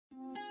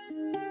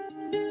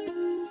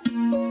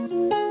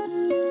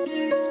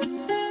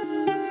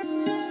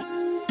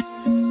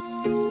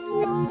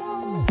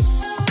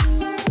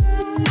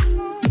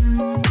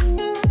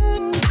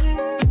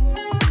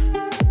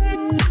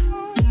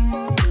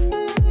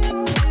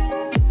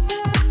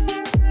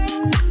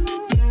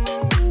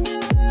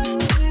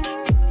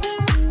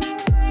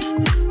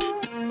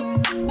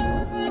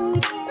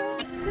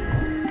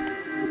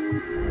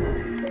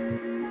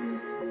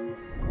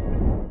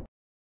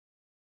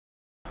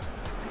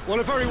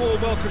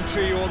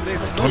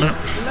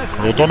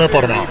Crotone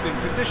Parma.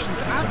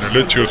 En el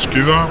hecho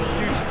esquida.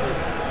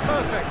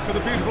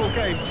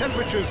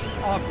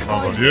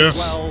 Nada 10.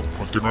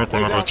 Continuar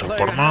con la racha en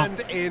Parma.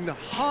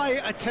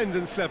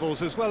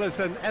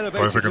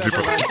 Parece que el tipo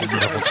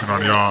de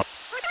funcionaría.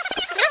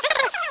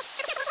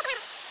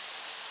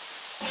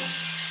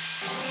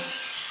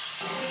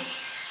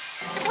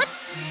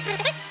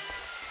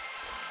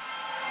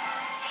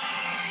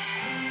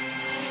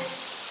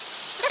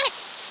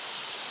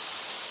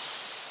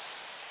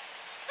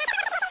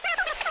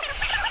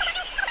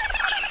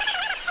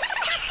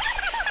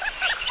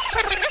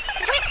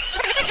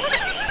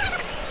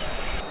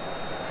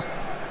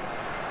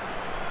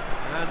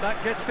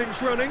 Gets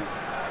things running.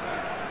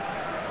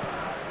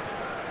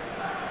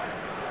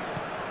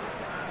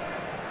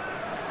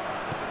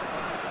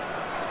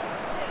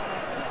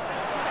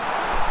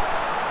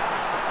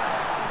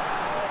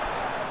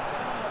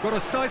 Got a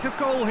sight of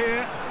goal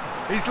here.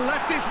 He's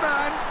left his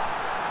man.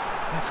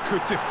 That's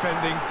good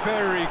defending,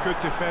 very good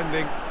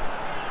defending.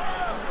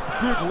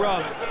 Good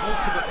run,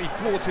 ultimately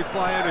thwarted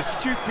by an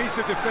astute piece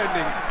of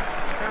defending.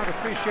 Crowd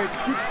appreciates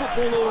good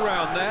football all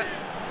round there.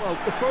 Well,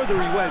 the further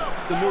he went,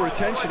 the more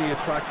attention he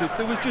attracted.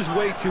 There was just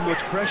way too much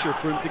pressure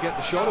for him to get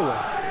the shot away.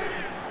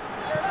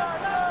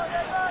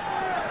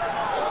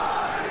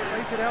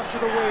 Plays it out to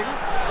the wing.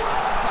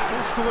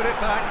 Battles to win it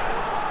back.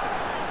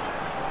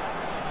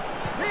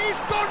 He's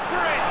gone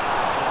for it!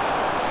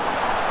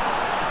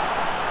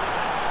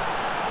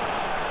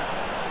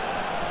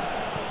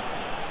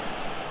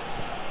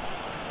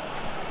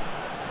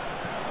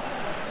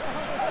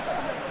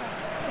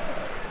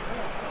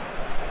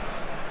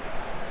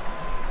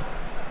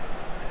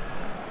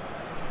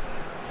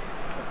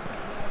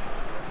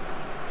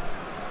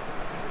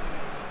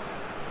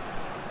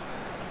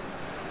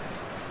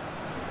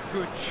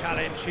 Good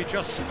challenge, he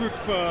just stood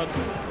firm.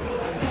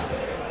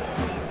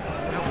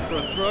 Out for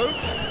a throw.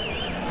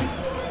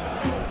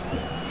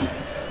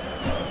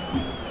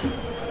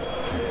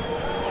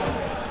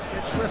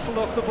 Gets wrestled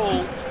off the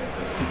ball.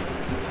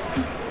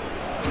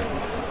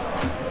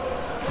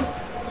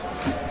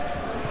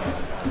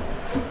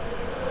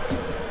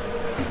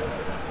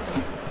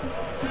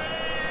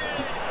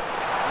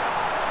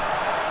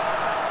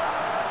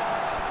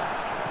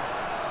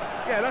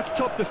 Yeah, that's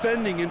top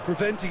defending and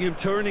preventing him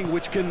turning,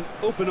 which can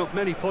open up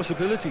many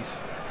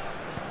possibilities.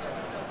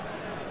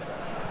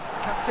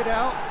 Cuts it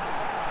out.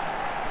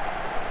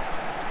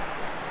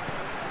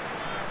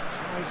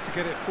 Tries to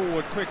get it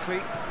forward quickly.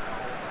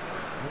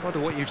 I wonder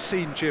what you've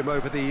seen, Jim,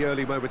 over the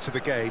early moments of the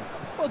game.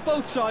 Well,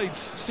 both sides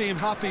seem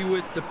happy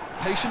with the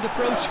patient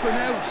approach for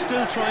now,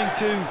 still trying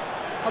to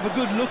have a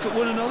good look at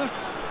one another.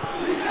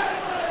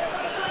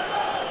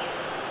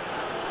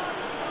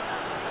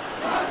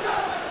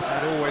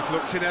 Always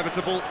looked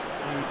inevitable.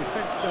 The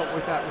defence dealt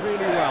with that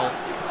really well.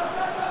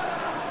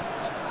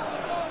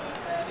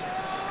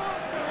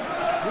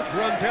 Good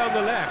run down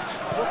the left.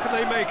 What can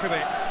they make of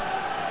it?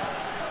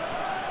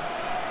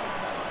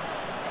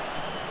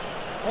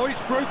 Oh, he's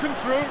broken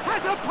through.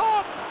 Has a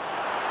pop!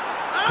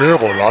 ¡Qué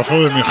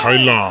golazo de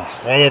Mijaila!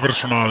 Jugada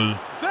personal.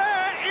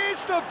 There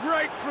is the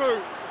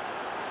breakthrough.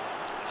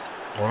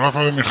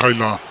 Golazo de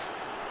Mijaila.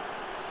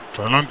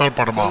 Se adelanta el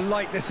Parma. Lo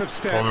de Buffon.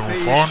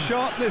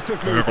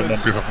 Ve cómo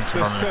empieza a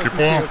funcionar el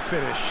equipo.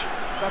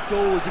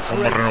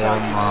 Buffon va a renovar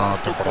una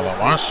temporada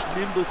más.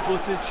 Bien,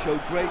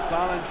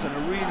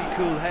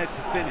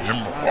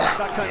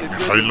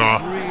 Mijaila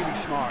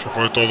se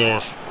fue de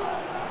todos.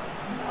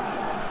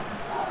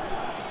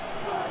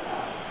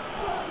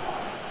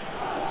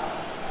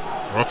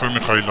 Golazo de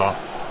Mijaila.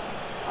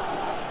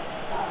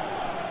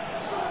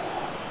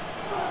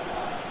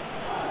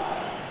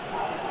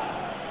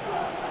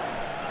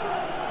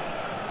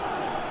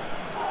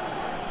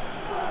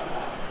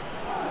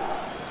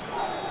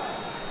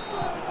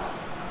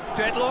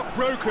 Deadlock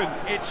broken,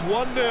 it's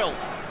 1-0.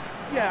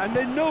 Yeah, and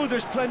they know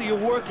there's plenty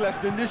of work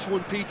left in this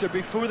one, Peter,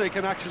 before they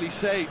can actually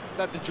say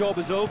that the job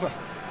is over.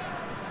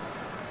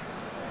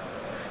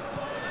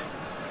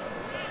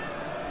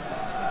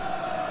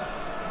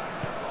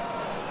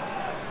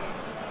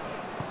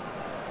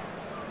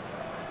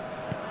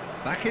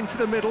 Back into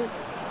the middle.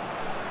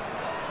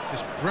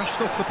 Just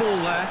brushed off the ball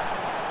there.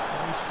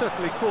 He's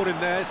certainly caught him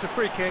there, it's a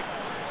free kick.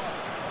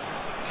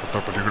 Falta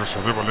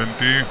peligrosa de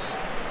Valenti.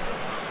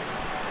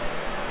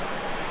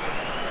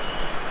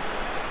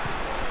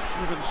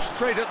 Driven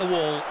straight at the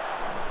wall.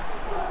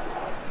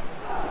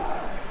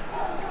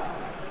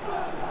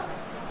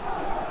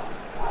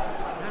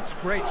 That's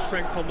great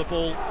strength on the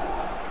ball.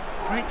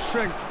 Great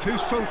strength, too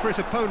strong for his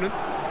opponent.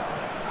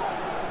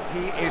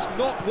 He is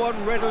not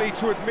one readily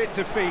to admit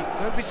defeat.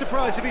 Don't be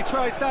surprised if he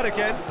tries that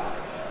again.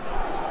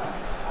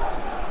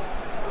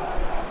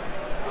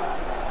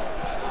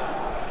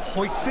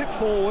 Hoists it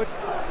forward.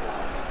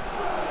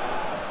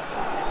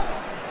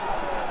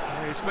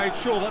 He's made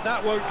sure that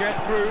that won't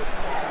get through.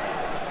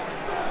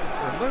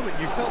 For a moment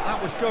you felt that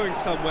was going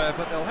somewhere,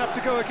 but they'll have to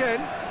go again.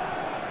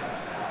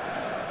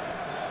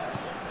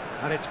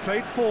 And it's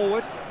played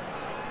forward.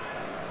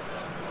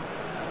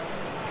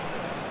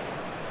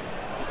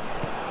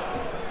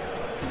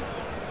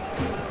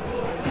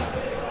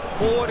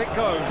 Forward it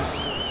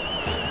goes.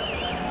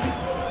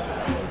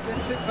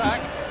 Gets it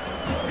back.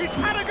 He's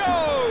had a go!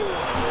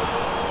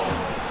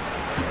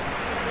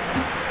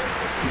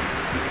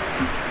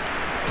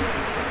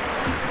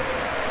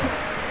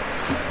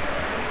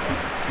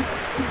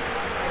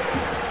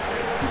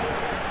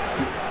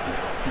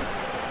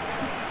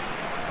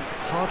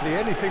 Hardly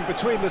anything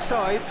between the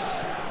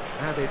sides,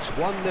 and it's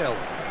 1-0.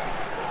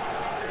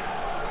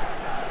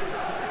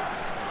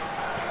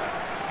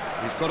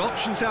 He's got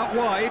options out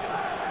wide.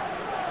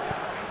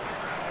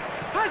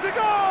 Has a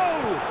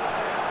go!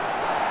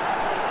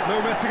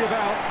 No messing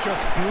about,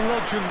 just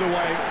bludgeoned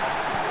away.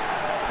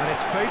 And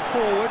it's played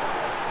forward.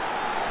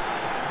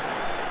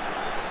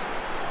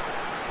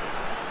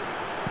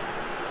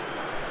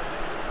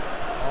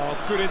 Oh,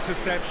 good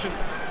interception.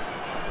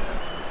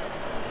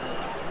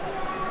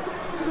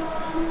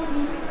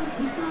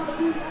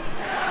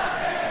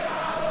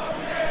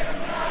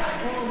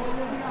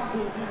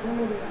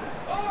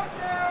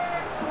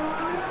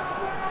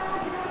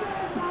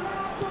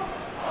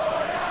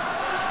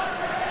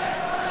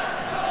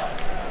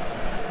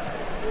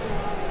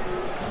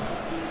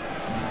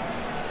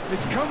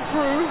 It's come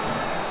through.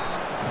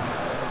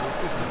 The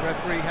assistant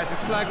referee has his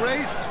flag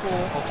raised for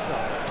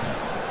offside.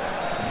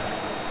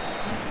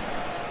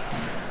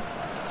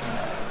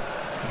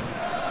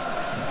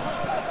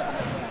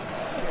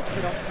 Gets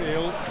it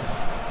upfield.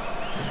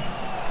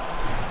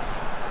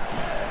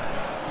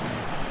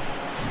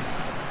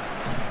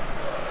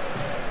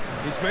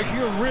 He's making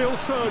a real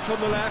surge on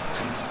the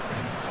left.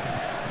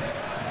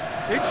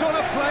 It's on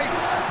a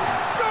plate.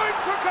 Going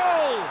for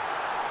goal!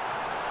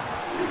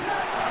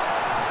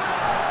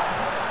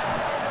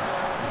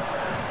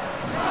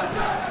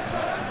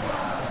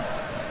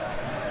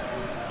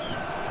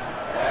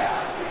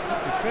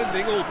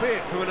 Defending,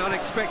 albeit from an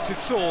unexpected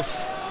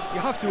source. You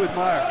have to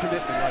admire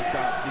commitment like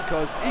that,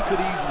 because he could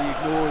easily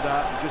ignore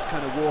that and just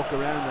kind of walk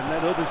around and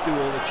let others do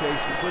all the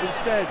chasing, but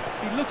instead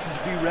he looks as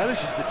if he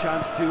relishes the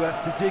chance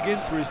to dig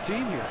in for his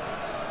team here.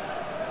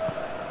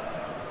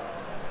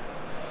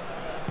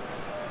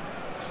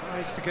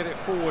 Tries to get it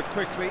forward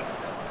quickly,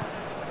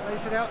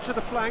 plays it out to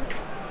the flank,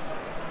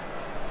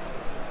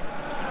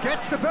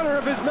 gets the better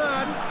of his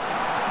man.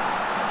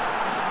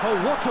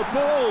 Oh, what a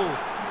ball!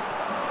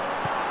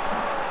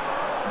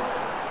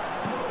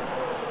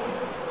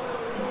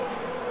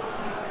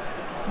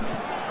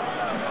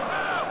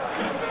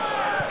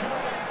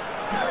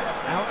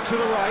 To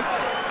the right.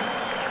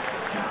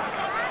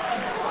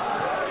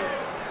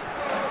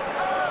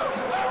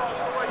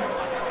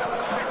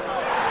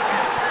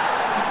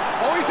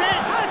 Oh, he's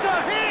in! Has a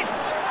hit!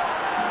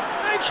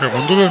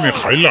 Segundo de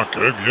Mijaila,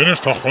 qué bien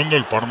está jugando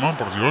el Parma,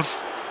 por Dios.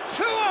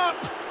 2 up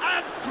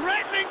and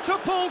threatening to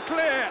pull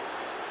clear.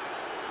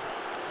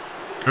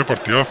 Qué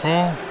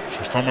partidazo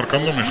se está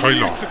marcando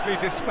Mijaila. Beautifully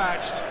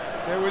dispatched.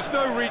 There was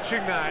no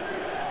reaching that.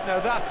 Now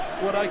that's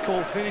what I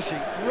call finishing,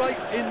 right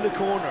in the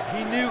corner.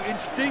 He knew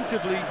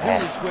instinctively who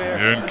was where.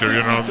 Bien, que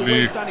bien Andy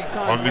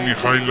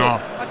Mijaila.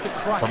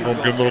 Están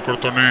rompiendo el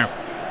Crotone.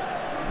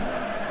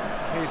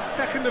 His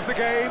second of the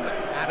game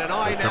and an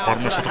eye Este now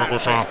Parma es otra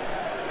cosa.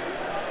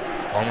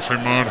 Vamos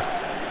Aimar,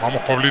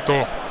 vamos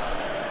Pablito.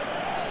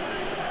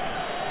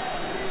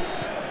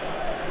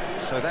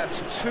 So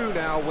that's 2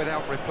 now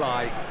without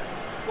reply.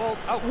 Well,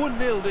 at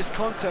 1-0 this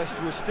contest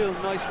was still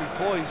nicely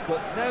poised, but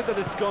now that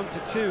it's gone to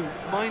 2,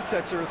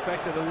 mindsets are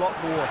affected a lot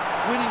more.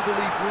 Winning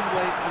belief one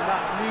way and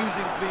that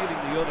losing feeling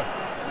the other.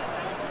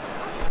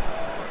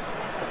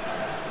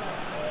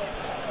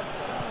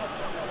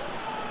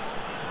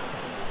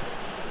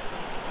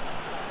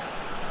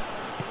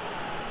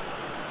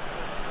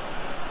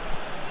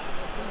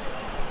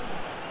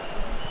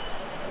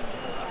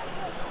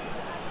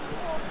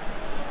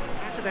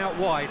 Has it out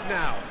wide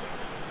now.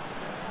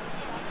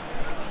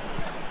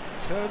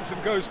 Turns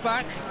and goes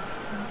back.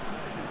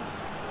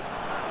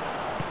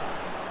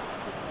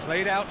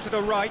 Played out to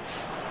the right.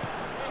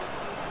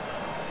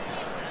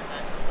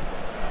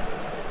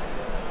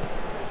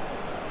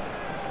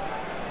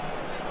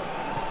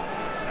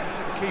 Back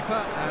to the keeper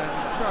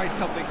and try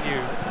something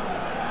new.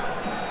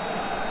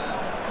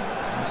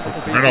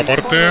 Primera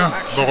parte,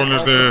 2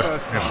 goles de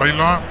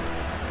Mijaila.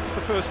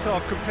 What's the first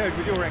half compared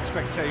with your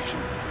expectation?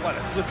 Well,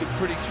 it's looking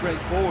pretty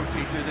straightforward,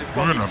 Peter. They've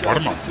got Muy bien,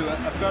 themselves Parma.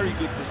 into a very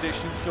good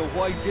position, so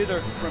why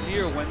dither from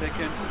here when they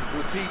can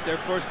repeat their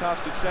first half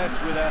success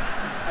with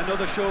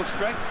another show of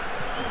strength?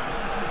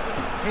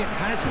 It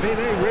has been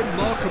a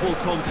remarkable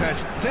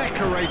contest,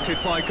 decorated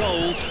by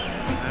goals,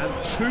 and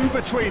 2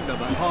 between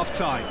them at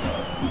half-time.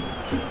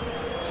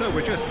 So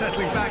we're just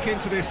settling back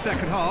into this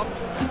second half.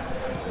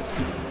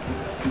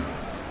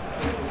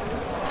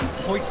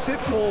 Hoists it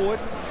forward.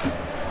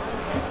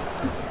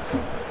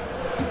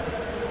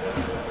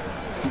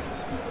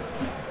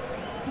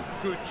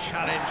 Good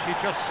challenge, he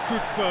just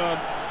stood firm.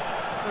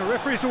 The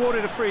referee's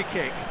awarded a free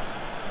kick.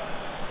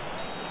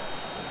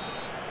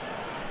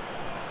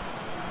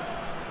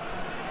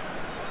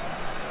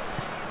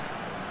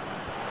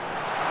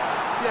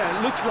 Yeah,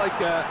 it looks like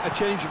a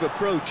change of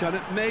approach, and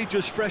it may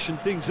just freshen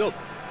things up.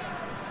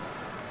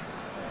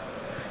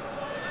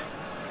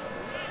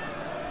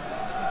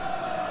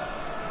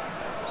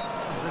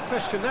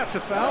 question that's a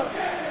foul.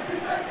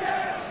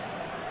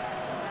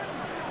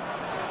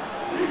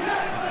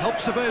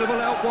 Help's available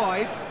out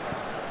wide.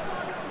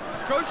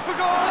 Goes for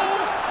goal!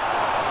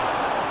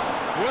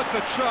 Worth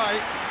a try.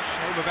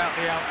 Shame about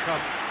the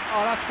outcome.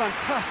 Oh, that's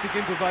fantastic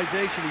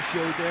improvisation he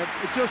showed there.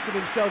 Adjusted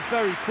himself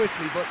very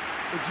quickly, but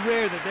it's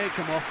rare that they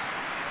come off.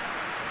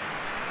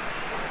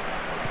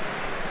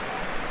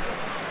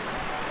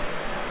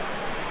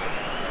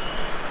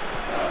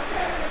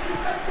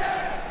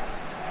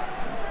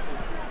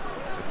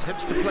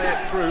 Attempts to play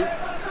it through.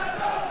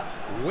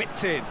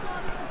 Whipped in.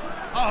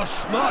 Oh,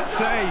 smart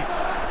save.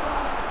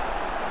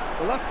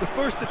 Well, that's the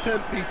first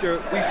attempt,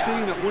 Peter, we've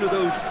seen at one of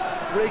those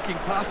breaking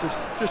passes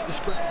just to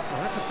spread.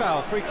 Well, that's a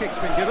foul. Free kick's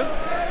been given.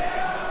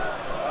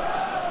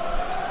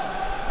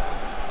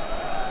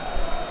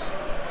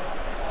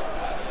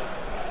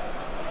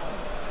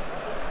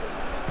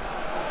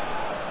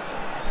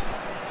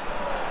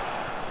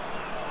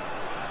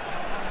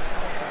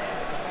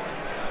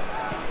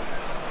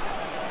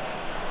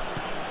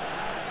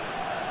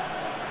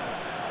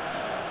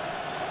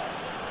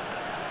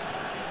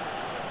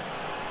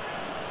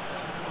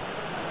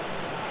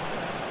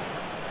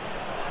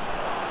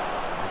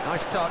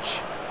 Nice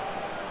touch.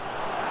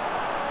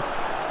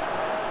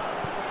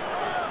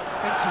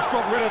 Defence has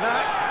got rid of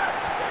that.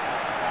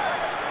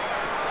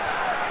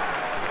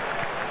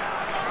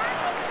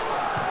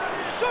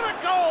 Shot a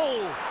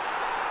goal!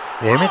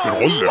 Bueno, qué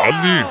gol de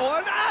Aldi. Wow,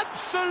 an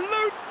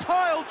absolute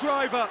pile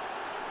driver.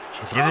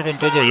 Se atreve con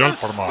todo ya el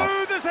Parma.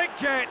 Smooth as it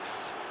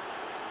gets.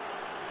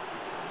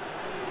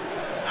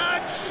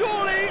 And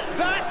surely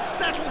that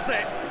settles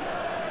it.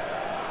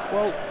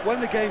 Well, when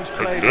the game's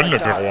played Bien, le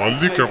like that, pegó a Aldi,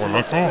 it's qué made to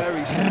look golazo.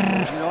 very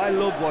simple. You know, I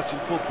love watching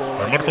football.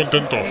 Aimar Like this.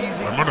 contento.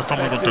 Easy, Aimar está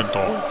muy effective,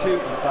 contento. 1, 2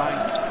 and bang.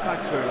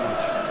 Thanks very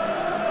much.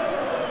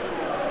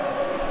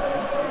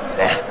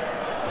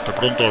 Hasta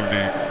pronto,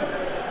 Aldi.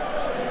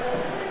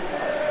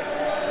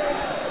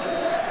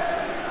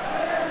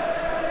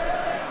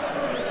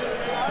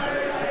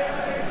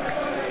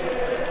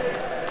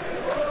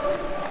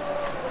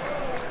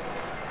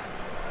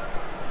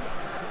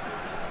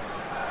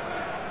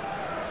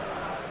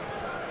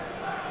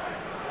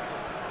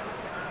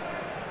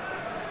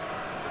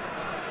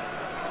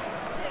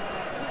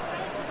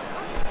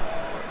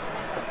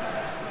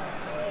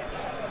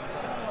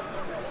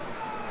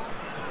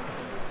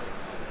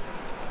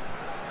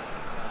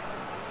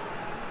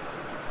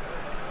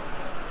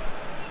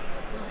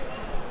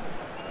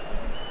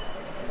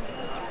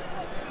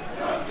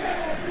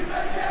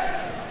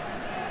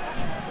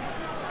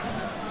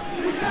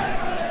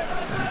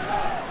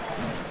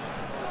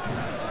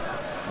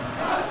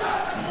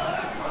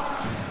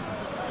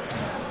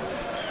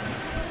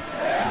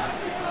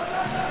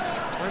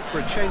 For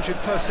a change in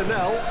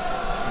personnel.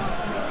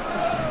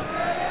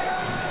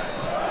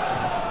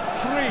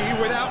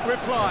 3 without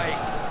reply.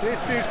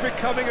 This is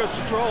becoming a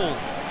stroll.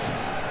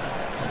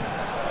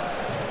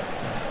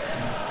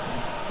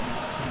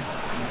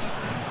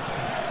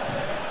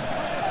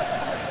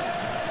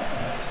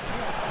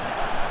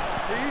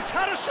 He's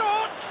had a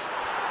shot.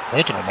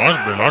 Otro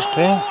más,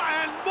 Velasco.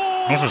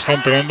 No se está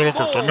enterando el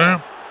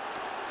Crotone.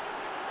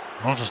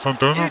 No se está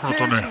enterando el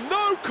Crotone.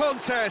 No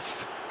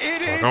contest.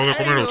 It is Acabo de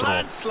comer a otro.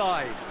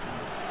 landslide.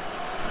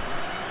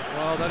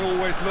 Well, that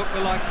always looked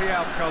the likely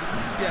outcome.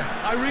 Yeah,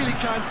 I really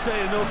can't say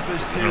enough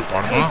as to El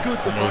Parma, how good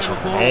the como final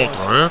ball desordenado was.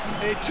 otra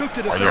vez. It took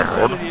the Vaya defence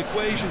error. out of the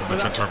equation for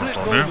that Defensa split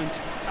Crotone.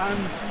 moment, and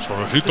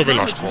Suavecito the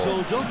damage Velasco. was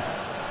all done.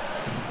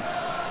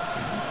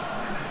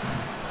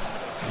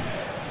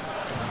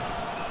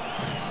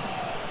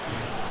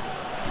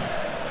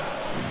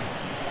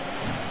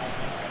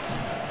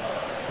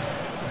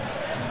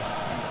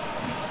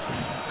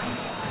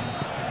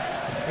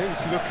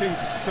 Things looking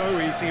so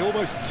easy,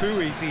 almost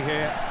too easy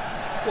here.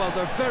 Well,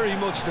 they're very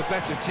much the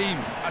better team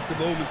at the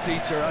moment,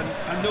 Peter,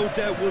 and no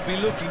doubt will be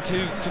looking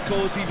to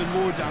cause even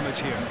more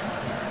damage here.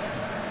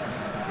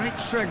 Great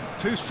strength,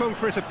 too strong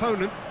for his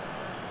opponent.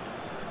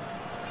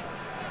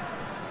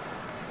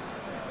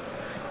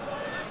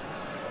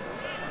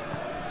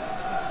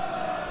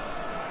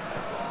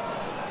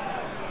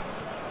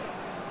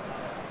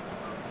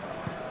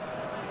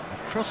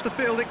 Across the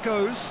field it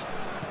goes.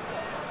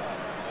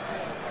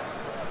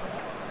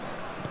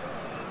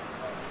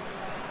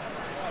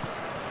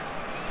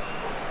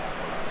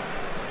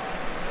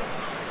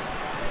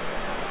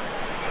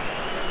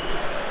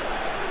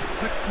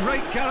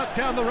 Great gallop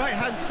down the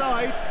right-hand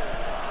side.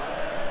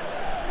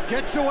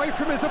 Gets away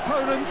from his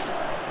opponents.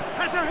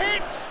 Has a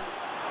hit.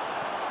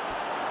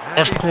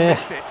 And he's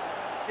missed it.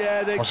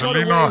 Yeah, they got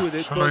Vaselina, away with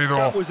it, se le ha but ido.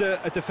 that was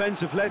a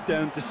defensive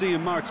letdown to see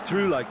him march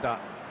through like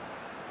that.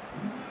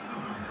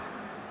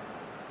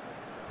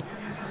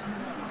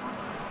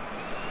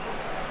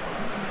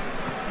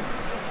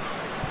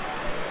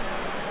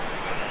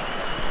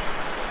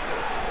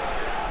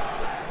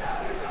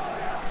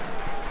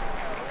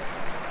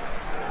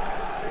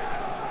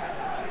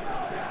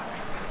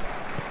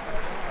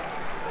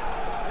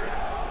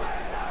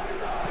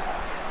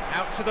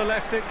 To the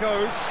left it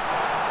goes.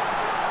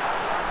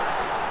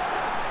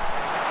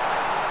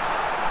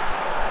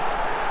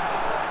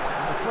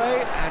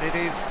 and it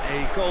is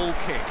a goal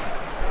kick.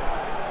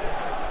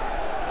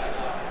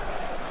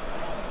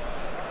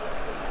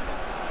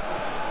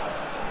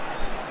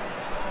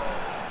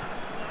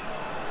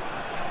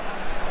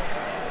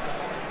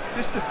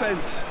 This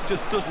defence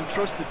just doesn't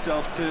trust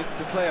itself to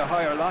play a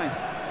higher line.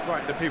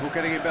 Frightened of people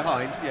getting in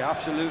behind. Yeah,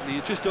 absolutely.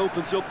 It just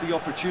opens up the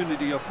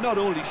opportunity of not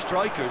only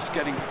strikers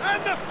getting...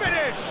 And the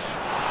finish!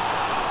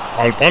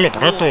 Al palo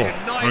Prato.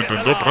 Lo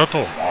intentó Prato.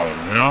 Madre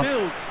mía.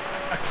 Still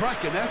a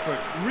cracking effort.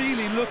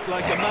 Really looked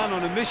like a man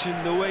on a mission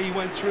the way he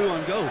went through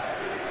on goal.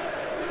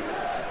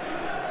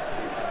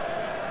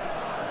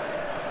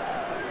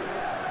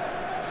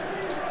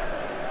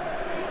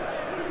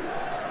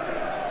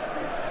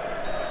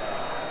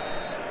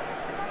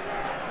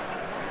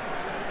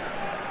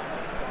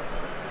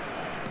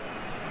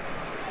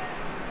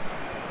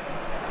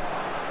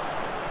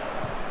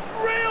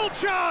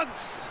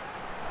 Chance!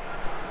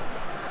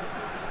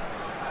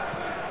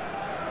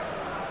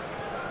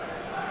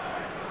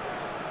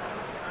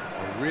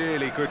 A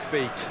really good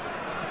feat.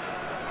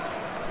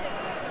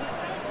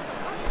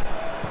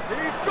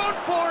 He's gone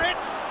for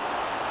it!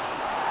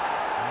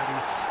 And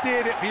he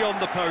steered it beyond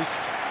the post.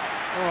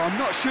 Oh, I'm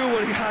not sure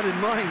what he had in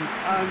mind,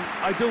 and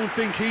I don't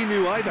think he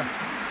knew either.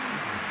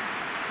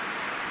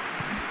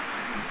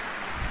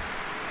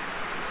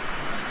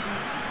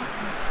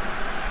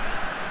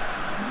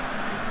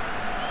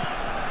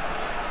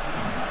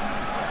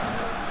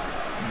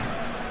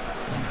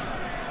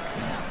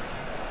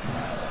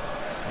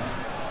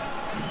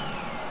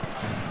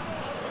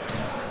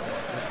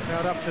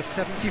 Up to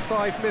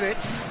 75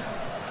 minutes.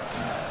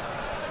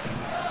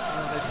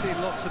 Oh, they've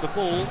seen lots of the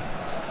ball.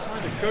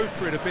 Time to go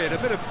for it a bit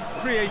of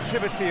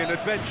creativity and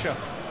adventure.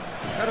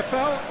 Had a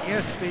foul?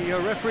 Yes, the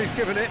referee's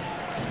given it.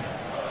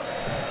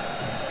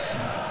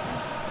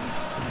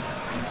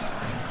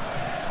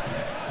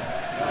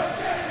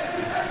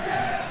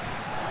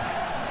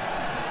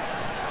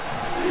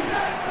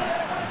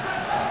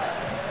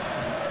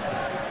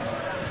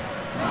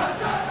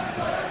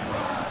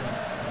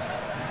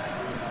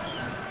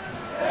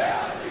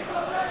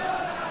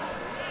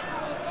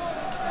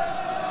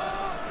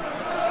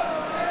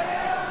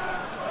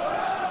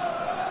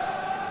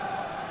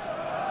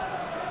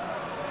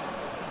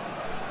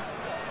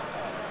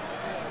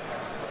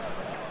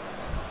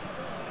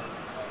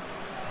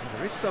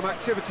 There is some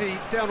activity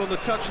down on the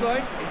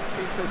touchline. It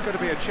seems there's going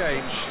to be a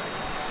change.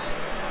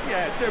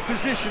 Yeah, their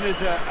position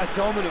is a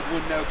dominant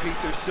one now,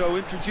 Peter, so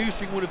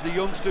introducing one of the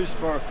youngsters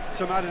for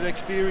some added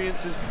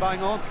experience is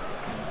bang on.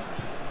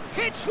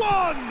 Hits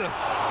one!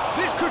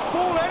 This could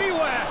fall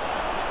anywhere!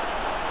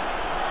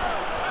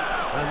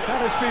 And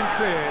that has been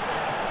cleared.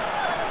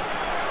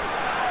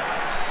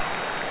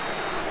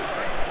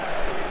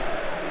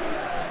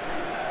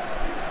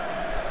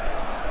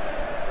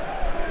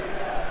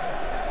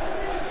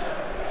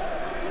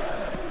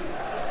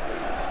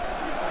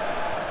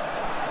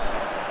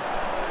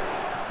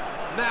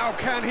 Now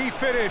can he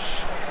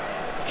finish?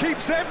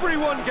 Keeps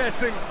everyone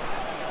guessing.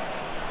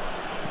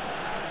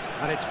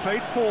 And it's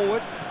played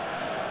forward.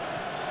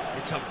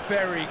 It's a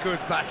very good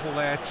battle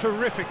there,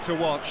 terrific to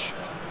watch.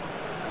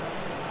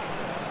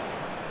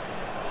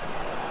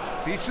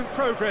 Decent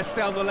progress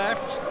down the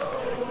left.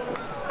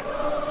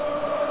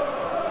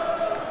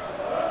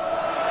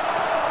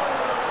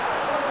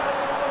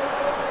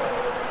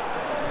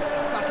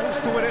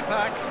 Battles to win it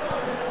back.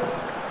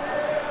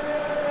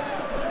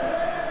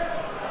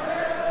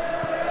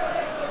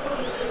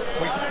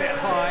 Hoists it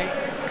high,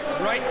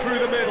 right through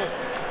the middle.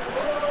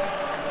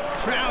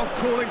 Crowd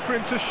calling for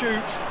him to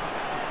shoot.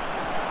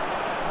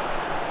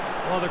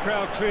 Well, the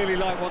crowd clearly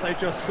like what they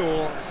just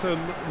saw. Some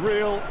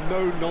real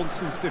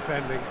no-nonsense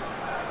defending.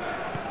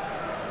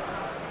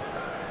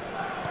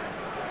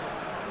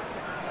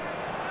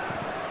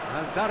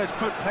 And that has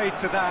put paid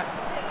to that.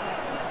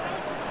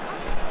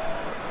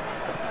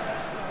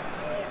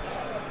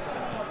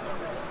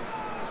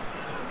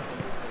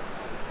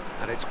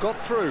 And it's got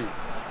through.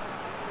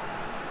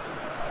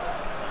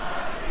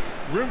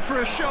 Room for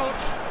a shot.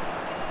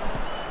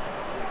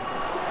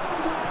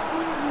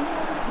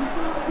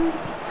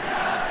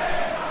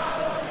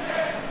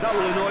 That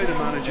will annoy the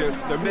manager.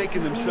 They're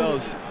making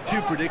themselves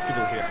too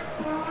predictable here.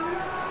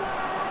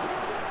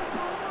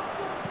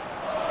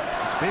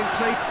 It's being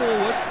played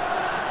forward.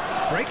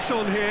 Breaks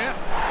on here.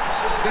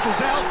 Little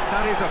doubt,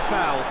 that is a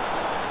foul.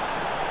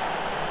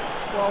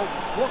 Well,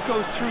 what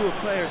goes through a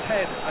player's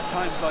head at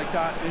times like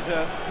that is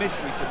a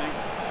mystery to me.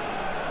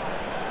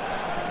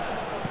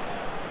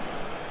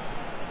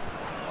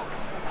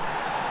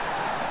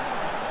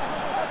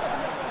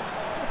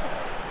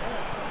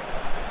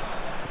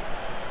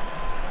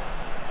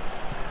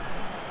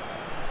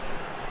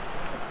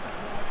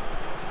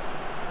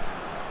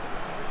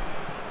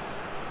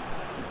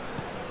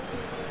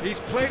 He's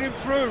played him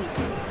through.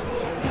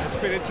 It's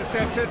been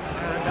intercepted,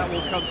 and that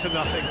will come to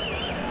nothing.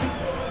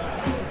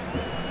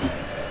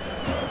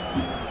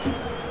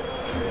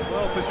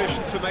 Well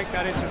positioned to make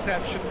that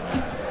interception.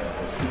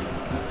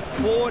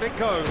 Forward it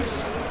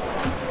goes.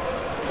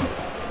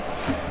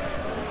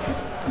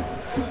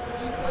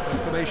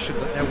 For proclamation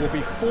that there will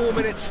be 4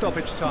 minutes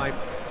stoppage time.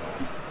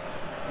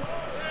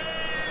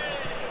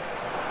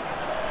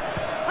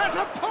 Has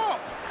a pop!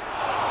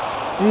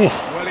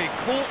 Well, he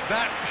caught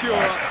that pure.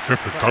 Qué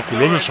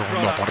espectáculo de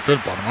segunda parte el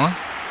Parma.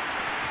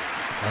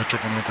 Ha hecho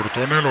con el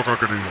Crotone lo que ha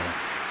querido.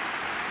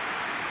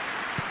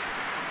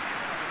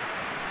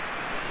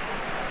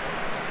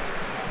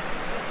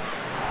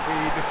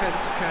 The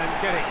defence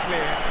can get it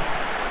clear.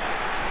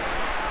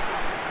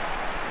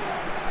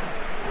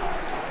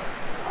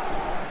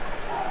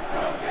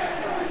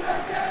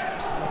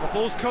 Well, the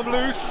ball's come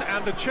loose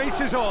and the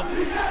chase is on.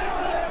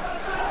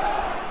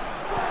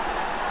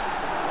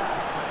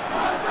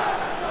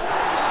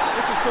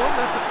 This is gone,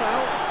 that's a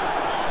foul.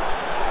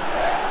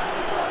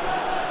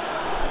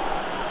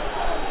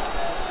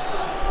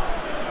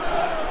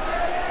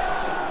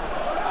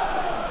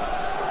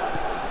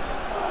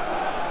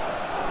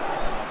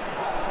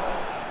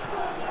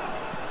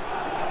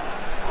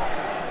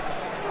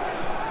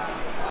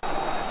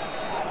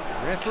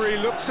 Referee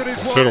looks at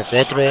his watch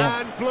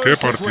 0-4, qué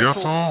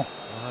partidazo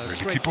del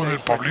equipo del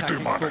Pablito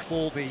Aimar.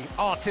 The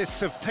artists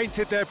have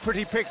painted their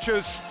pretty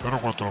pictures.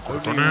 0-4 el Only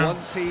Crotone.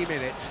 one team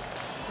in it.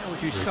 How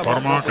would you El sum up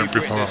Parma what que we've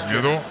empieza a dar witnessed?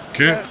 miedo.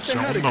 Qué They had a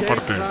segunda game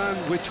parte. plan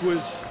which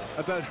was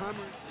about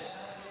hammering.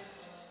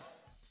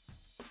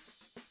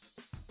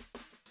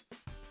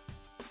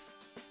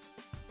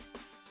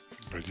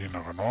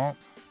 Bellina ganó.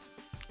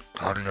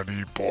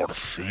 Cagliari, por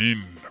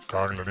fin.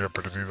 Cagliari ha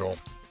perdido.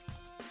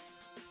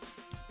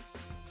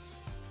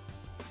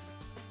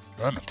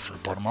 Bueno, pues el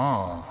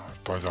Parma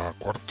está ya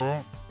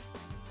cuarto.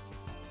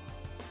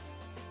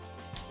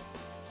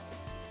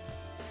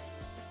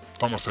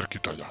 Estamos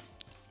cerquita ya.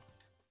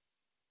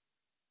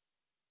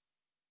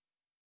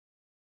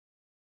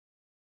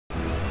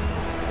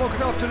 Well,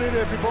 good afternoon,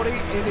 everybody.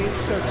 It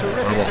is terrific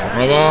Nueva to have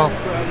jornada. you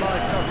for a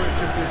live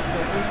coverage of this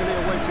eagerly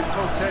awaited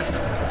contest.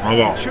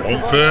 Jornada Should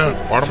 11, provide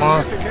some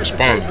Parma, terrific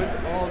Spal.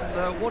 entertainment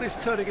on what is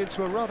turning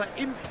into a rather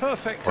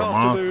imperfect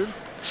Parma, afternoon.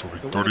 su The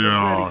victoria,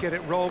 weather really get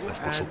it wrong,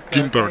 por su and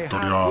quinta they have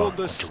victoria warned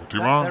us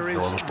consecutiva. that there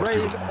Lleva is dos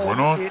partidos rain muy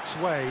buenos. on its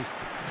way.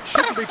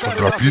 Shouldn't be bad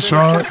Contra enough Pisa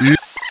in a- y...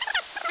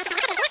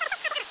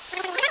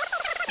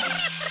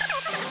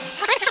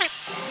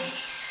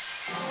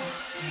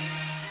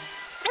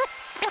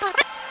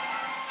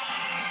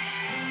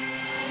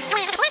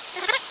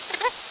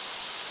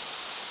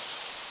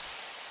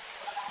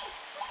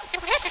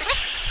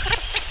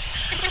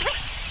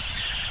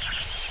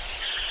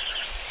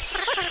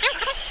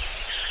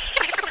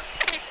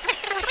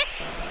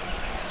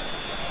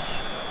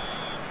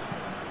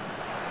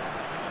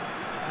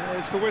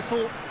 There's the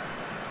whistle.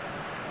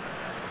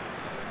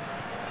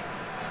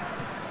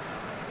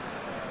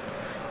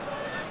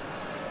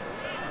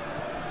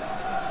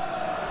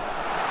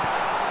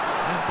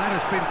 And that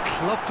has been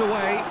clubbed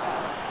away.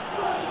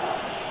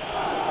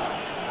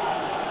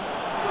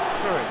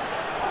 Through it.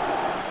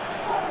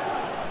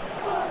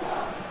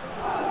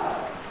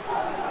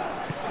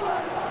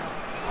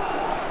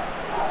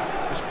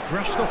 Just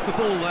brushed off the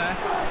ball there.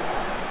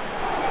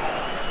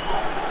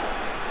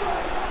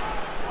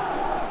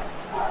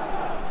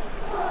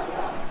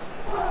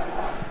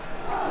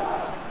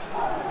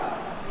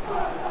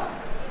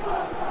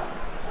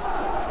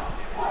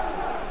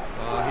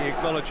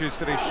 Acknowledges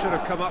that he should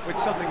have come up with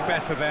something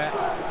better there.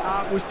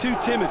 Was too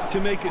timid to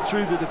make it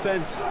through the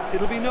defence.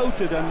 It'll be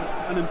noted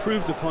and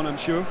improved upon, I'm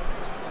sure.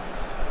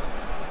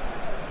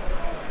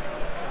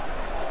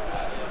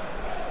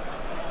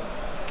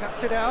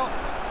 Cuts it out.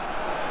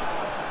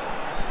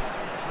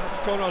 That's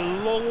gone a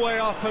long way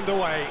up and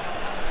away.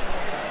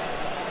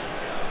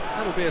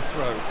 That'll be a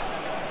throw.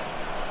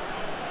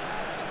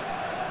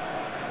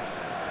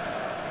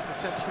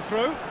 Intercepts the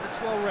throw.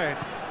 It's well read.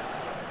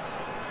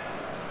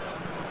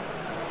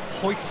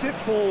 Hoists it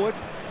forward.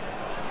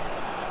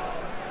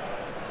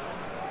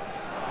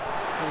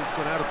 Ball's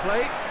gone out of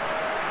play.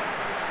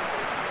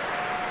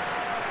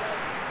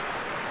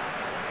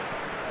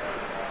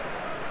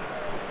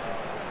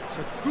 It's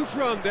a good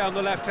run down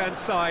the left-hand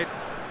side.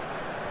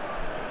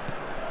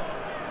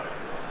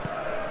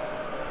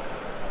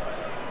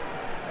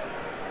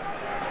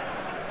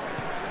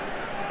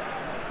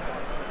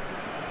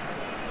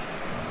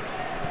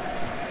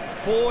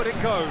 Forward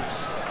it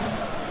goes.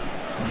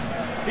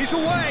 He's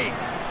away.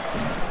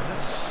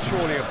 That's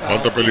surely a foul.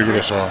 Falta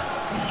peligrosa.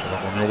 Se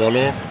la comió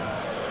Balón.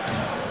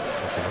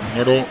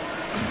 El número.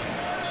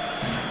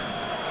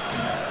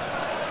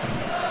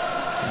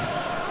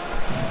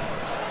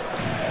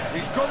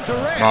 He's gone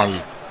direct. Mal.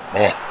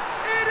 Oh,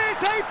 It is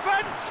a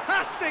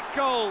fantastic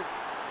goal.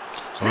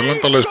 se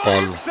adelanta el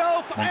Spal.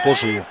 Himself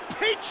Mancosu. a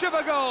peach of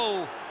a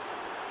goal.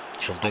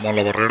 Saltó mal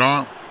la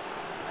barrera.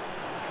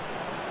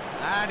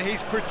 And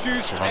he's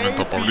produced Se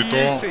lamenta a Pablito.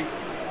 beauty.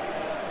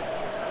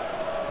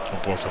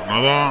 No puedo hacer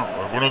nada.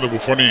 El bueno de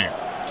Buffoni.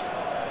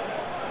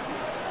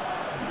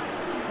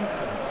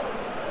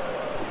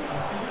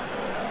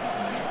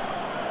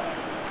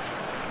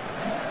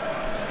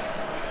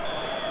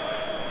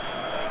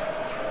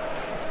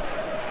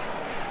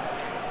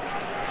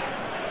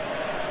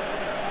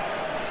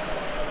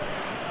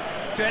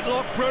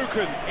 Deadlock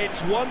broken.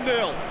 It's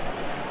 1-0.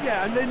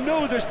 Yeah, and they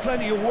know there's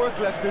plenty of work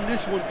left in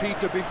this one,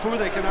 Peter, before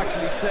they can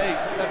actually say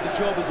that the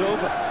job is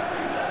over.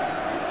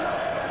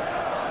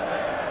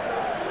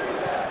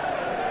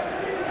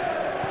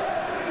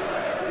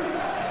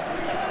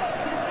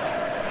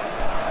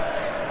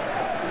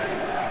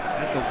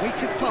 And the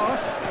weighted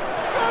pass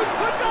goes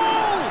for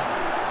goal!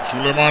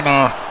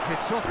 Sulemana,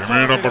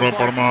 primera para el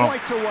Parma.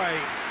 Right away.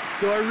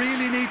 Do I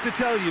really need to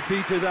tell you,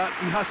 Peter, that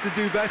he has to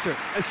do better,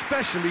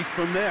 especially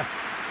from there?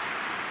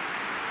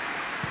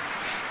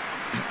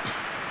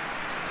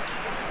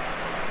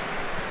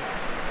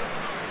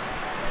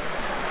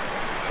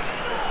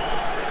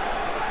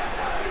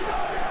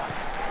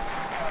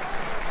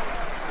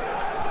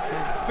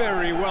 Done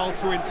very well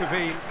to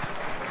intervene.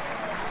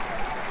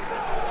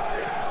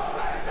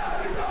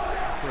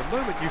 For a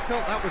moment you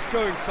felt that was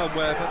going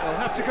somewhere, but they'll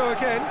have to go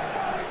again.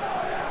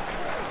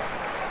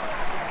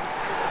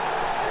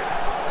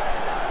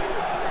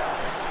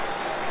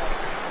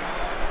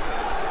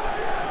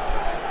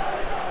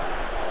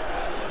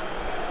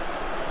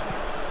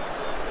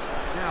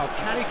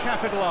 Can he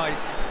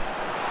capitalise?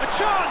 A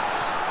chance!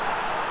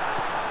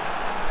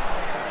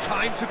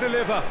 Time to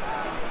deliver.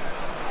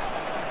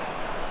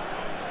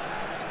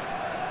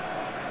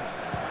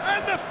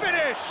 And the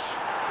finish!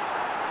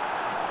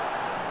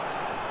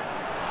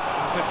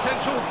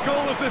 Potential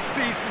goal of the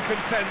season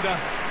contender,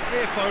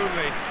 if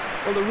only.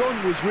 Well, the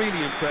run was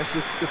really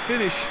impressive. The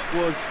finish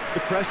was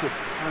impressive,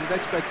 and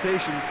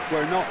expectations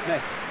were not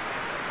met.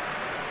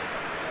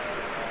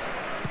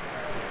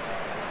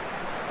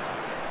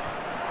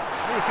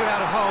 It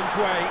out of harm's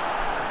way.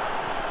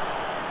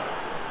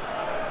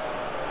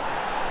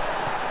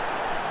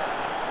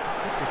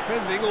 Good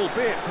defending,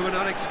 albeit from an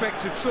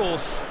unexpected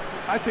source.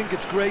 I think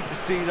it's great to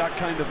see that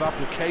kind of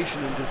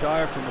application and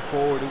desire from a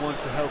forward who wants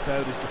to help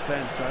out his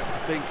defence. I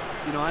think,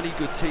 you know, any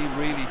good team,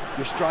 really,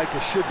 your striker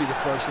should be the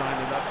first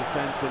line of that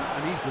defence,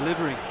 and he's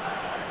delivering.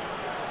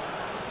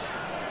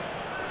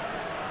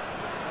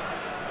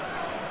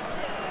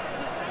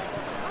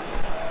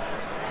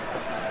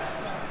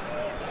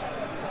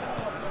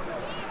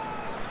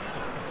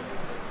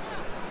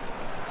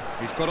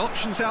 He's got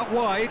options out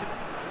wide.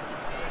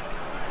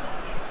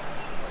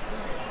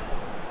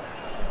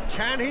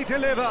 Can he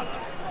deliver?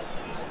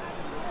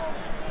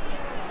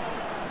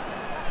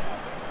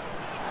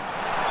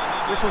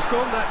 Whistle's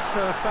gone, that's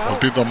foul.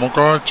 Altita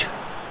Mokac.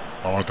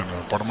 Vamos a tener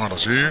el Parma ahora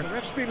sí. The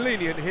ref's been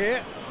lenient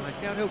here. I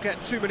doubt he'll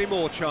get too many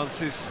more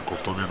chances.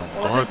 Cortó bien a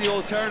Well, I think the Mokac.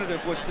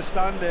 alternative was to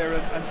stand there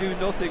and do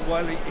nothing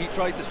while he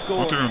tried to score.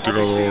 No tiene un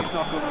Obviously, tirador. he's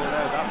not going to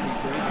allow that,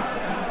 Peter, is he?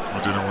 No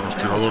tiene buenos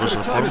tiradores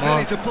el Time is Parma.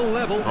 only to pull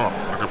level. No, a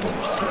ver qué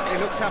podemos hacer. It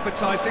looks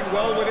appetising,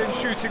 well within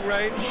shooting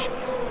range.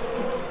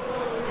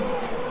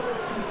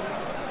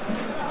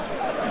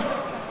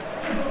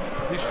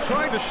 He's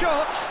trying the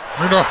shot.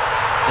 Mira,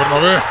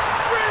 Bernabé.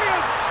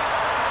 Brilliant!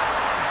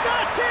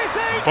 That is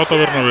a Empata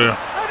Bernabé. an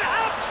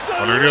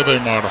absolute Alegría de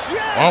Aimar. gem.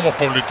 Vamos,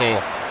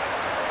 Pablito.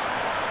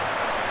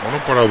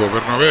 Balón parado,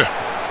 Bernabé.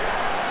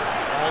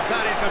 Oh,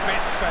 that is a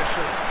bit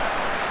special.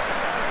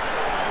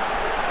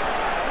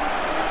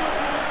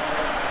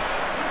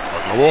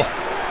 Acabó.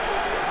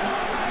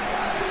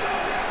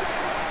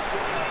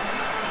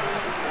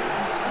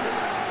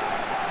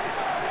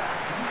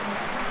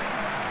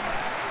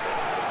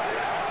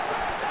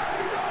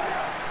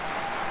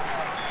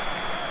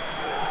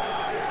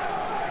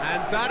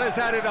 And that has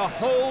added a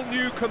whole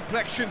new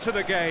complexion to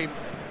the game.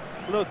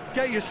 Look,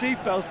 get your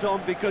seatbelts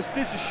on, because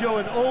this is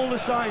showing all the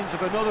signs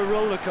of another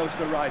roller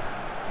coaster ride.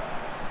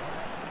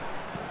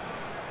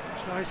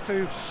 Tries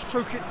to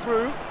stroke it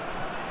through,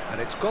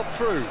 and it's got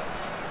through.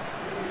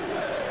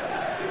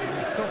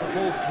 He's got the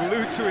ball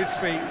glued to his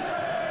feet,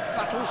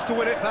 battles to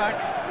win it back.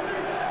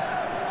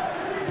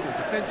 The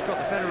defence got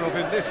the better of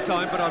him this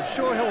time, but I'm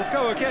sure he'll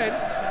go again.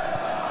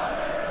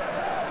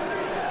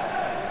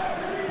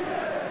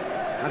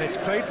 And it's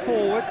played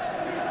forward.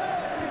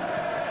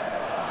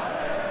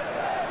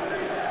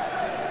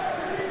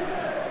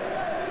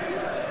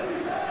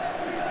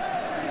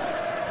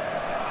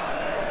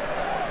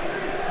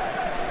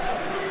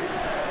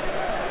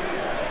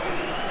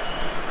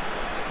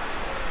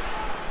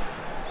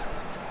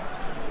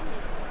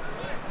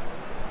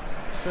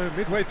 So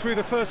midway through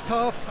the first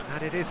half,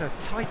 and it is a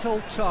tight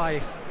old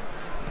tie.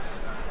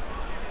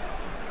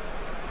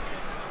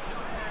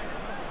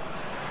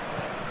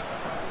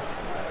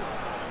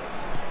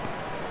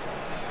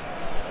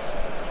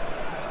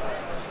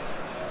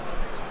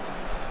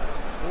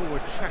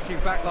 Forward tracking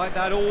back like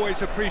that,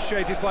 always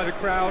appreciated by the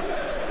crowd.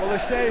 Well, they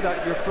say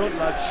that your front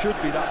lads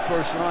should be that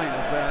first line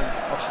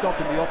of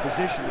stopping the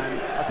opposition,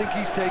 and I think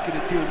he's taken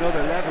it to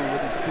another level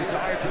with his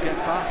desire to get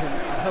back and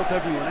help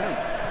everyone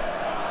out.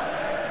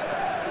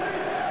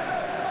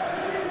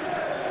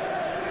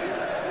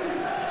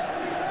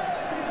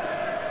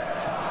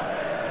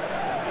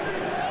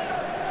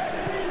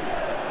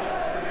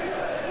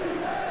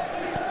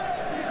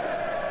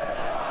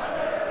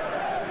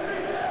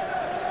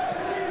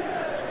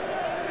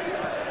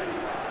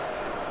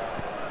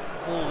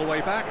 All the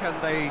way back,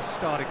 and they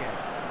start again.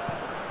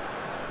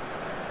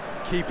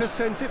 Keeper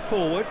sends it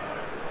forward.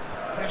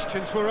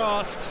 Questions were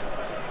asked,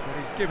 but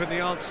he's given the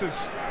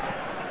answers.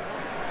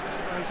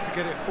 Tries to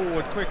get it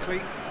forward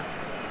quickly.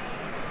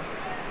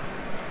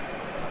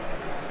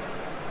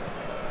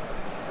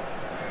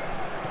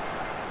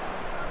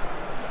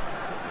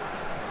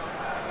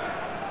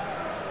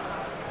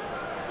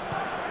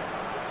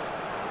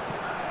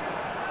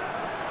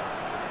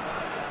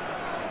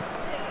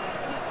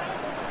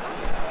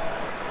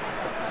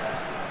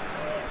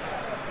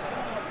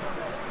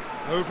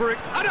 Over it,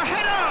 and a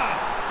header!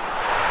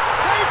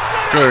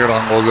 Qué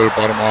gran gol del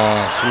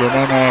Parma.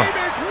 Sulemana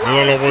le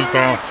da la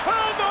vuelta.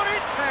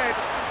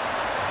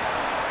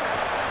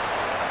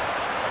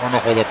 Una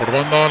jugada por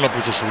banda, la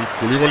puso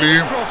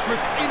Koulibaly.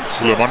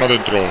 Sulemana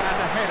dentro.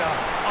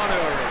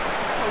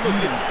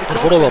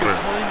 Perfora la red.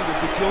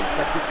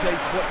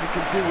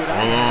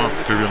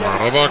 Qué bien la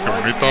grada, qué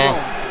bonita.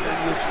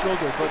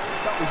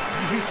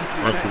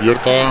 Una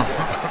cubierta,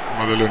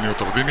 la de Lenio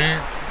Tordini.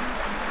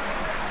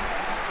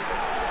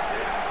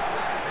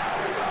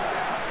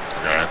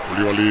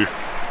 Koulibaly,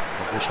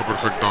 la cosa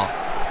perfecta.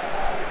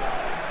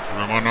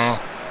 Sulemana.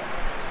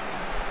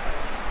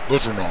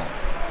 2-1.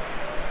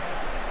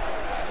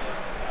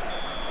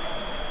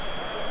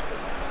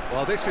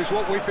 Well, this is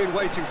what we've been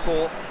waiting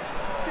for.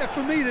 Yeah,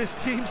 for me, this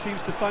team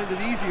seems to find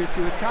it easier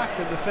to attack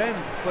than defend,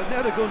 but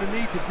now they're going to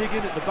need to dig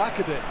in at the back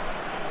a bit.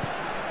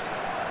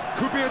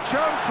 Could be a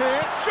chance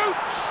here.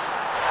 Shoots!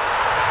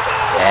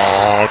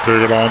 ¡Ah, qué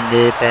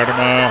grande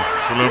Parma!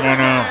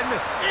 Sulemana.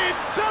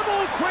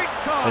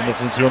 ¿Cómo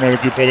funciona el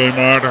equipo de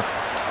Aimar?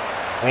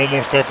 ¿Cómo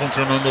está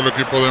funcionando el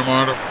equipo de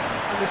Aimar? De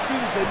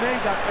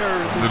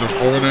los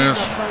jóvenes.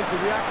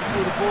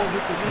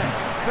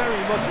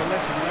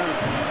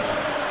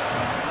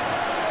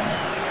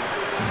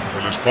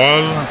 El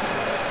Spal.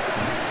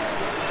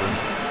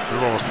 Que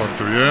va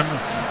bastante bien.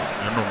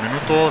 En unos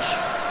minutos.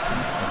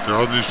 Ante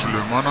Adli y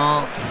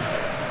Sulemana.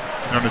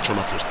 Y han hecho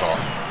la fiesta.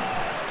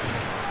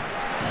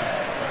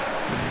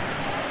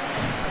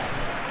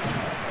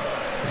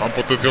 Gran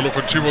potencial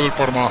ofensivo del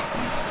Parma.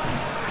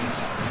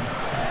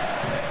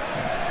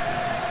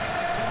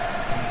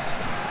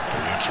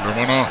 Muy bien,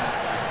 Sulemana.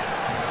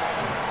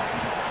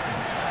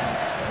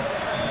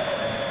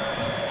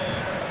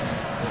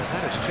 Well,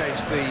 that has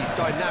changed the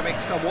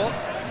dynamic somewhat.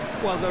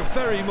 Well, they're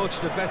very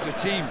much the better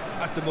team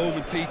at the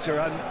moment,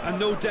 Peter, and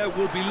no doubt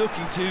will be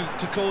looking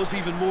to cause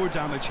even more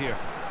damage here.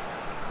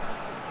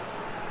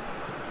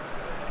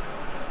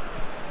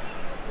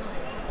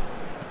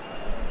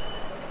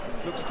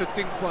 Looks to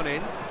dink one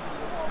in.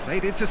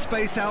 Played into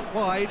space out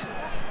wide.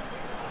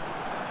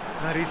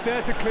 And he's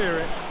there to clear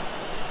it.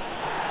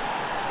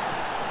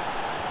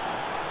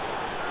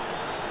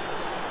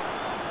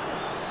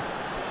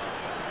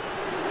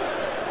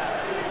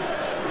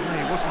 No,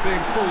 he wasn't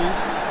being fooled.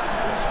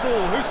 Who's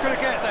ball? Who's going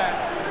to get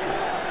that?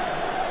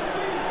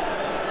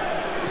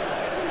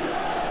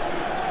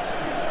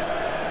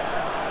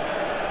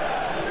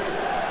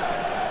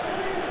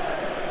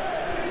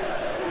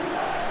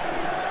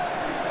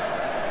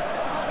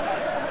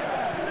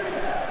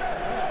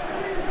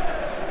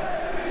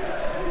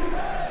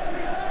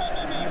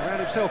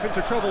 Himself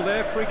into trouble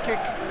there, free kick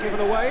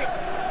given away.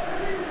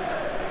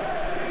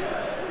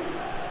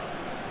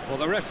 Well,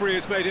 the referee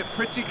has made it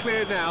pretty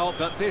clear now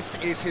that this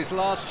is his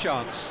last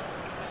chance.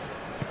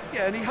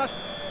 Yeah, and he has.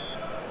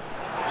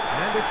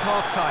 And it's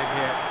half-time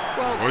here.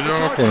 Well,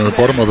 vaya con el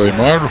Parma de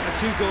Aimar. Le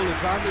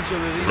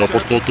ha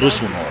puesto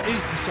 3-1.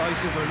 Is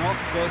decisive or not,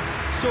 but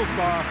so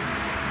far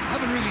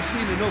haven't really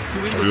seen enough to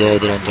win. Había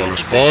adelantado al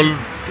Spal.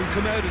 Can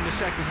come out in the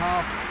second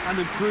half and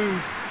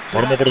improve.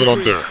 Parma por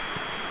delante.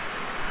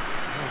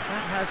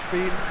 That has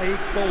been a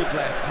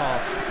goal-blessed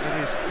half.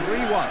 It is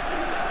 3-1.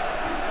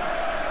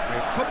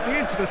 We're promptly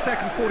into the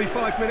second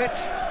 45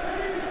 minutes.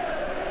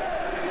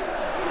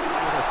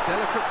 What a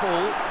delicate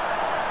ball.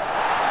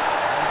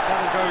 And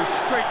that'll go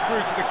straight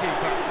through to the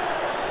keeper.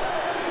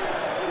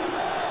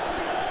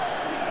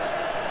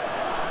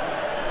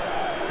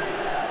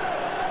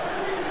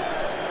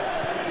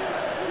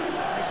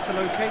 Tries to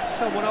locate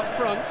someone up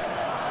front.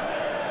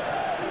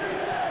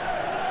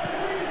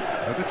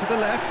 Over to the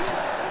left.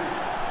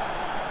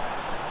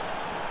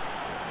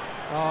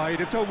 Oh, he'd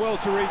have done well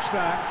to reach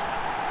that.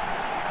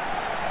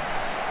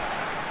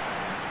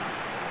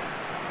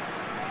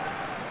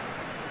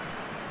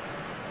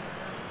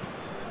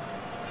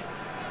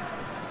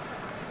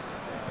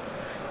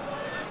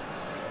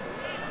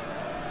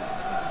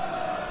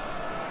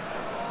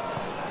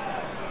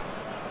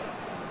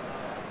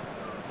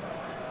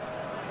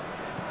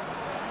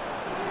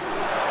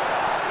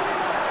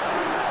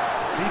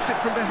 Sees it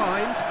from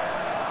behind.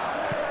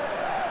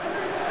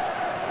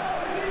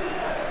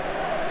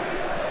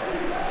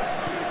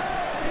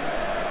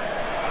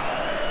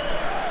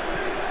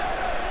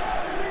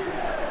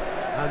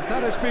 And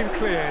that has been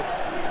cleared.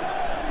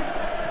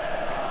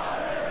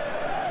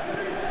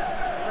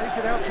 Plays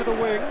it out to the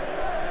wing.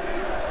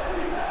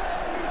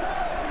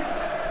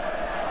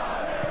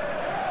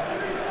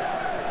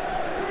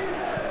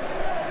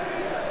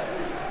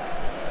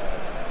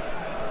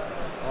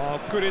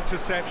 Oh, good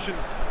interception.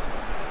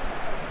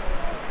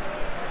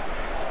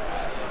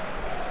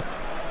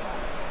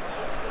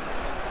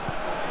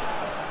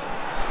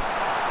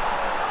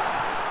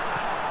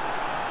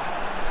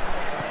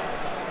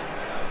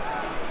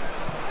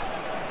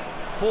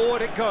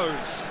 Forward it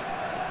goes.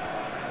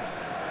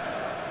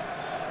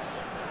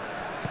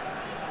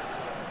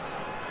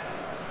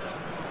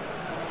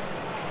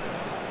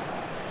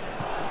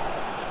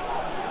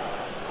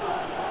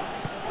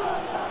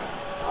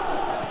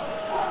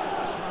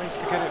 Tries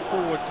to get it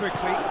forward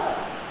quickly.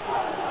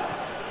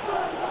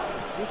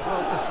 Did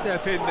well to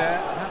step in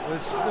there. That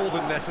was more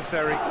than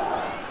necessary.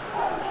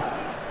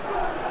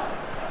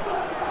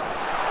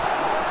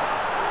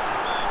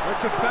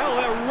 It's a foul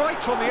there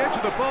right on the edge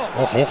of the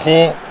box.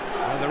 Ojo.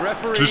 And the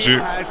referee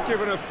has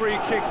given a free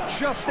kick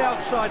just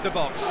outside the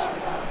box. A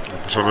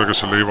pesar de que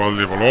se le iba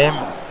el balón,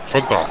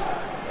 falta.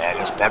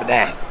 Vamos,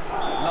 Parma.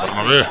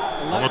 Parma B.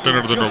 Vamos a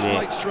tener de nuevo.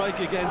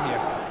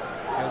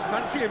 He'll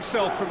fancy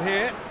himself from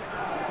here.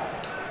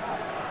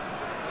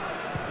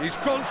 He's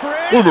gone for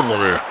it. Muy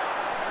Parma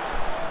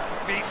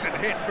B. Decent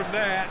hit from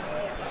there.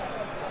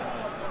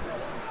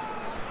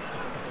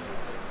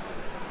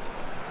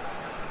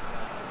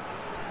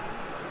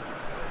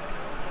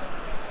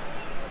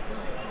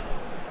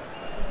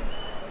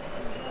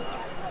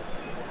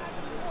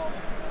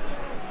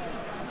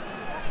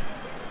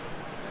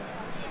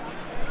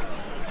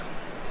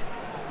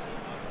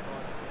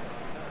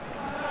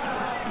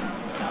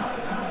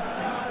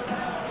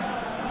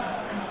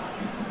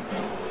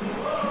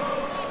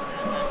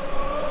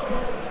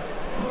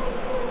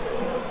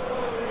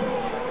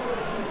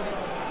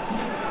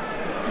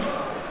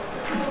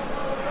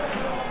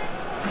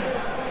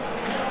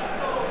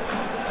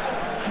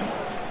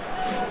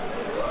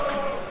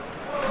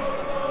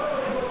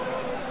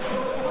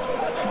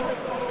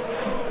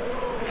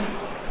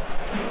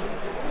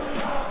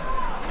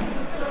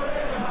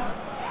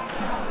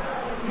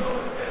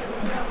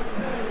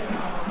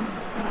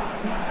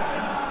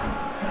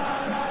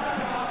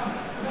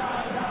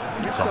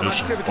 Some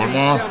activity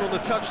down on the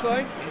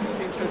touchline. It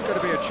seems there's going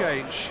to be a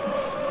change.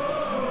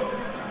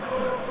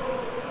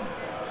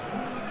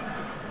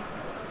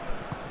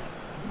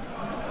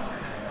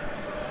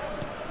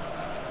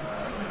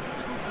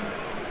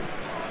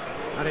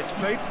 And it's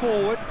played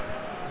forward.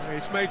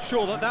 He's made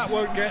sure that that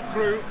won't get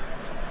through.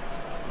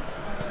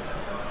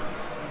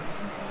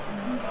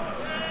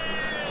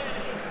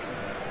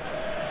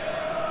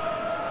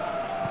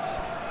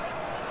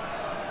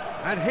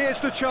 And here's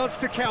the chance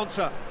to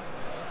counter.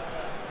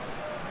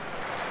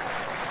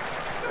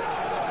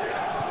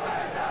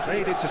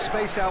 Played into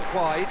space out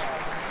wide.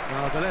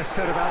 Well, the less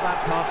said about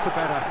that pass, the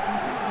better.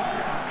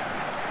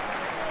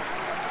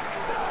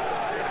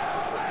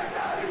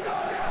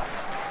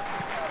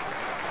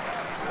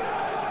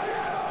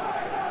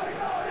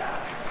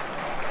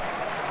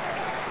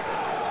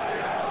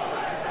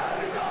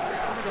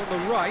 Put it on the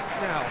right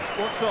now.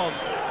 What's on?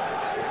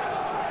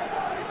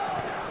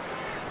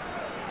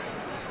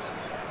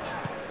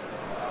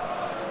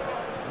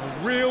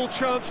 A real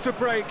chance to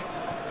break.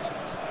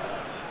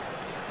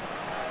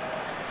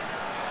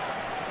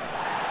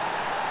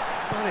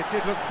 Well, it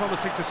did look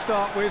promising to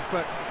start with,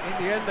 but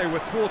in the end they were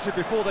thwarted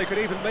before they could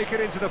even make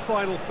it into the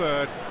final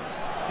third.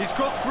 He's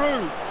got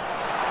through.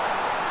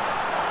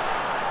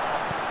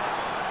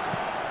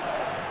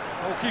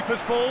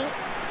 Goalkeeper's ball.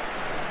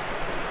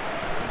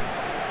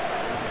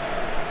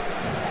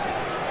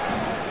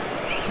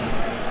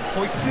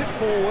 Hoists it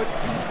forward.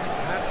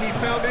 Has he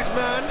found his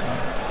man?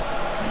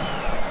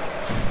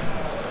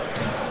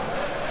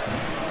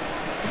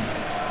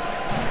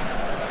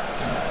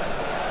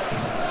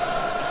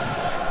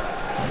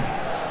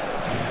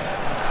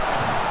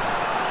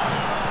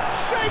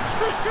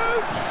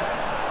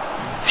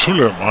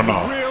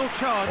 Sulemana, lo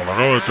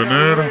acabo de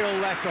tener,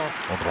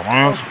 otro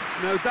más,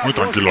 muy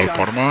tranquilo el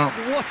Parma.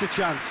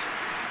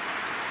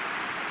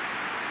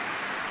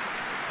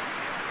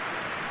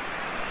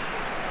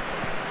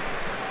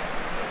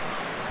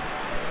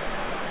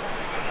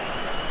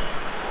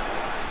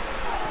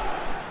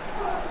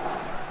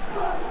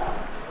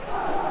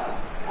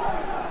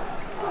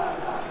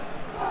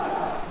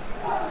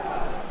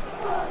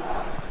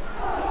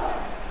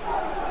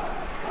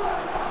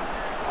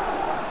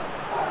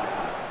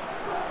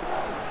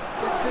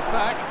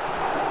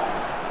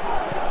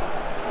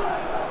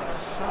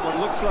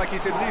 Like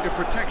he's in need of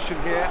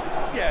protection here.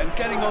 Yeah, and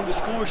getting on the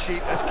score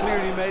sheet has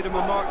clearly made him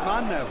a marked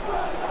man now.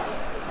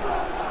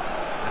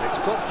 And it's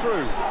got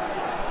through.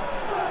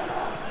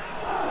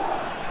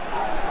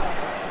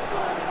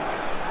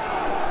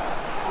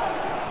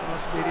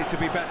 Must needed to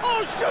be better.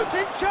 Oh,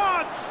 shooting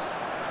chance!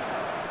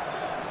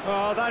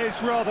 Oh, that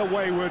is rather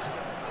wayward.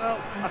 Well,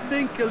 I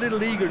think a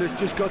little eagerness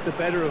just got the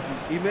better of him.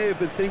 He may have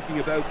been thinking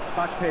about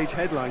back page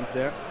headlines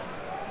there.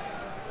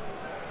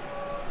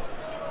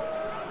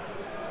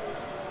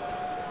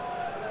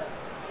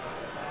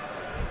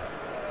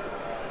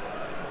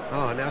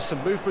 Now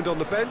some movement on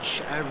the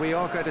bench, and we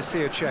are going to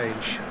see a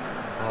change.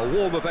 A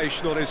warm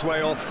ovation on his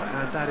way off,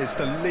 and that is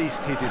the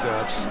least he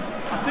deserves.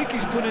 I think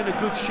he's put in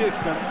a good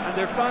shift, and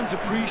their fans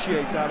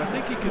appreciate that. I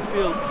think he can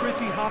feel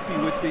pretty happy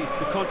with the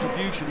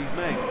contribution he's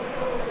made.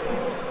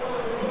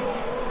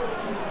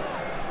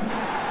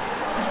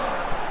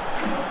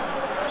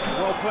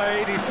 Well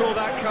played, he saw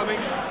that coming.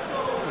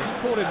 He's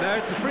caught him there,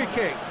 it's a free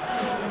kick.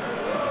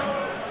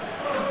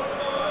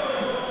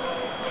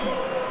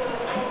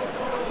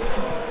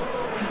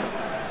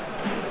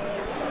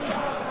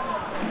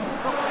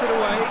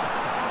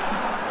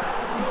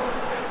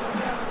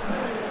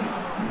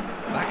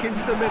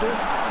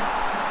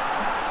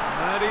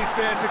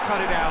 cut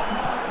it out.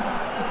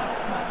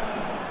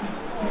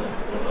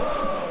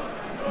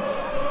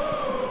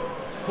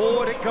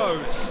 Forward it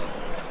goes.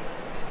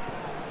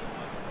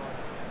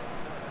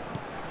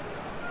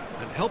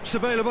 And help's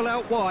available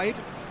out wide.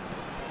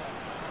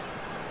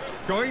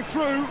 Going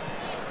through.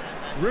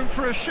 Room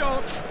for a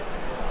shot.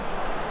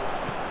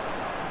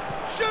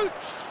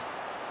 Shoots!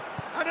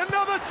 And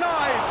another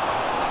time!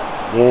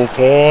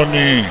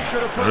 Buffoni.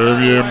 Qué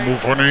bien,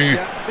 Buffoni.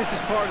 Yeah, this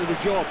is part of the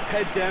job.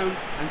 Head down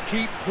and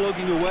keep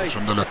plugging away.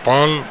 Son del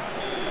Spal.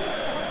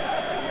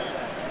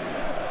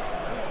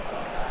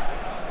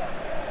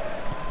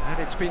 And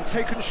it's been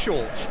taken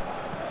short.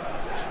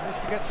 Tries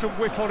to get some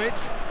whip on it.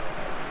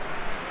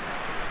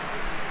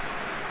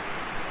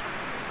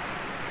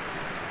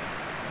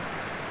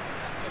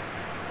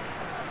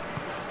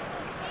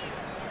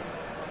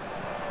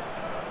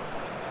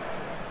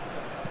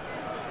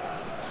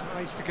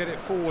 Tries to get it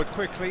forward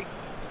quickly.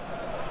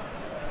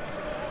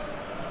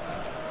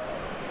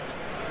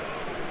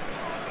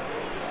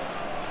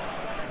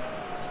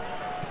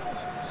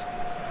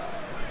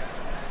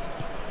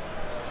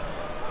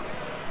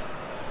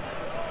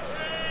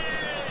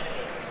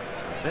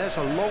 There's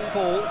a long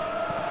ball.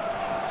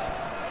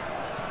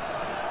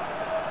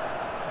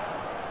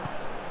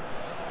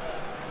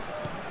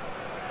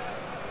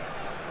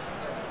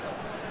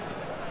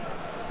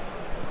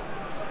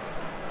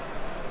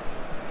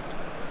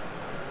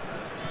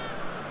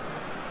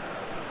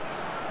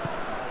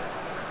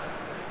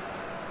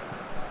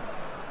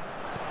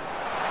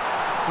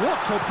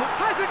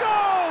 Has a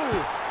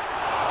goal!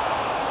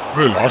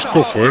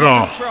 Velasco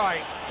fuera.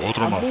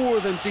 Otro más. More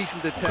than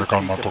decent attempt. Qué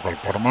calma toca el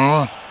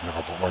Parma.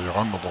 Va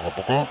llegando poco a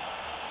poco.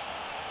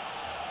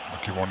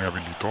 Aquí Boni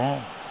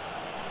habilitó.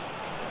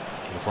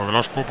 Se le fue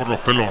Velasco por los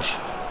pelos.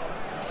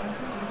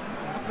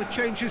 The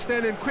changes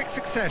then in quick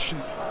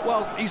succession.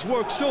 Well, he's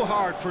worked so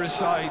hard for his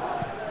side,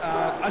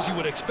 as you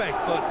would expect,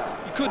 but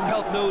you couldn't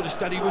help notice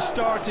that he was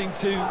starting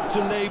to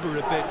labour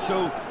a bit,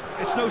 so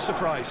it's no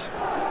surprise.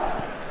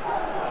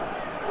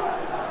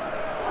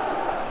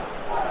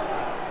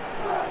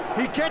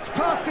 He gets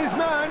past his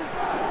man.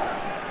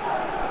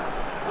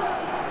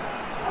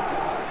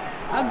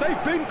 And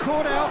they've been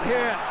caught out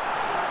here.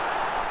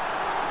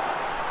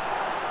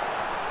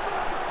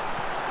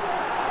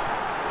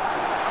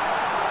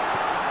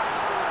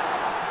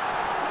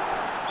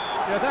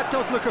 Yeah, that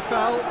does look a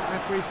foul.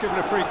 Referee's given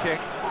a free kick.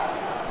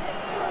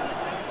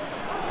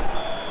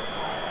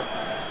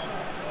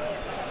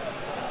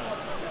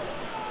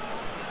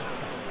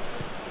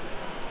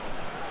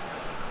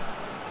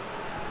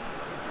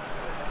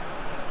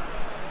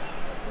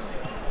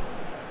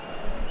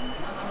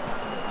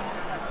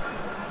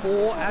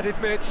 Four added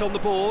minutes on the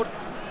board.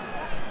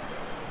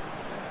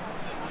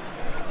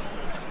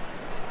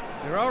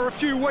 There are a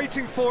few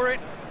waiting for it.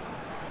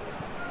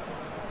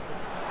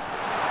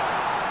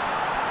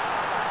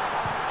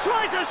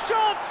 Tries a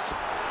shot!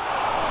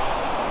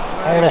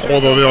 Ahora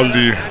jugada de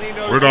Aldi.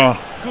 Fuera.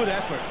 Good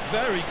effort,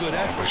 very good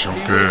effort. La impresión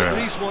He que would at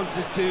least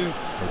wanted to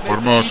el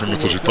Parma, si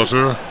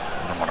necesitase, van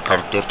a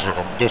marcar dos, tres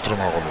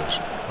más goles.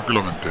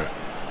 Tranquilamente.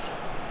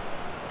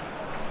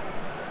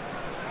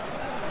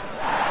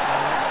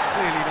 That's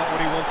clearly not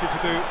what he wanted to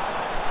do.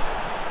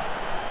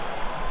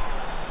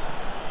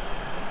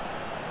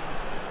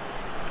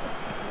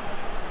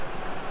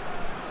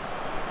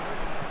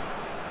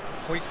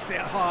 Hoists it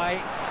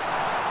high.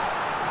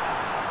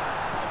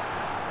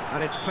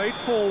 And it's played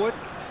forward.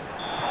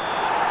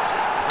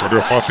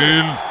 Victoria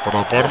fácil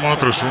para Parma,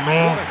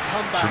 3-1,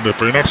 sin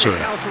despeinarse.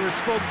 Una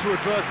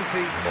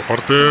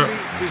parte,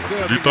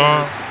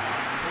 tranquilita.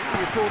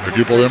 El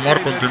equipo de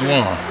Aimar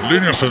continúa.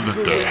 Línea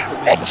ascendente.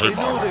 Vamos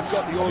Aimar.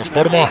 Vamos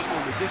Parma.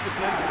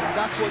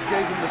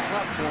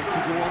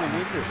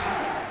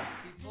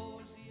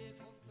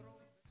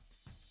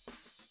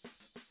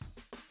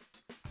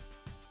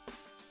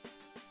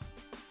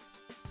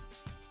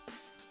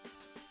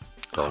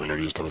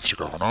 Cagliari esta vez sí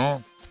que ha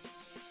ganado.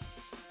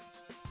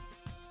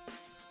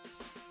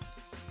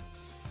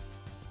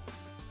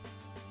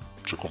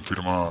 Se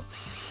confirma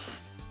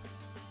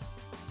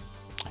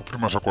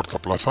esa cuarta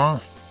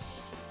plaza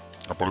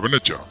a por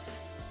Venecia.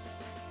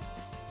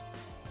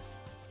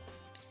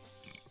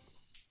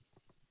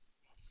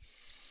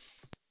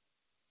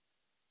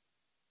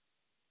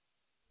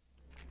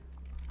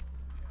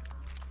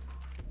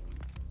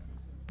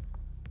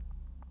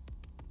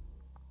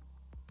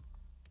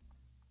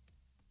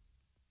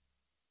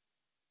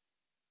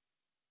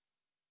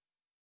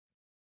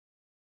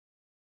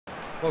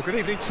 Well, good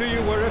evening to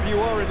you wherever you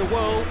are in the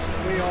world.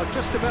 We are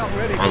just about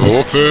ready A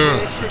 12,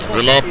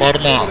 Cittadella y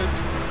Parma.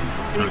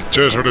 El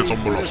Cesare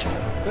Tomboloso.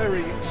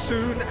 Very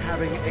soon,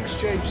 having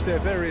exchanged their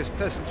various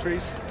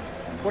pleasantries.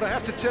 What I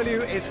have to tell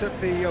you is that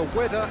the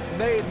weather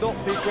may not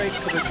be great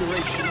for the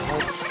duration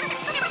of...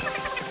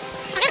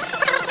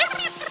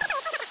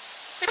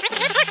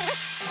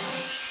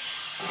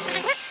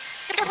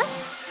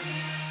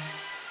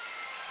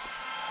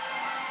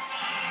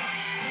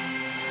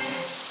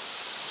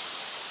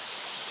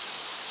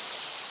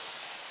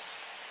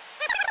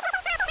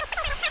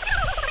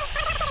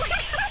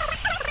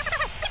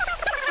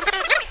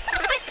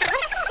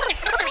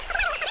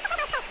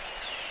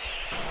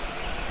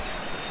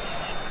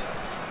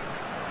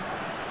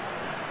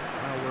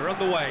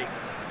 the way.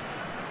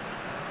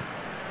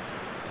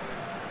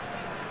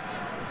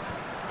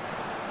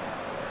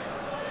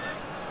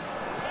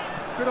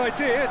 Good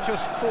idea,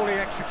 just poorly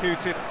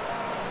executed.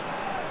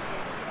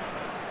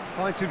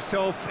 Finds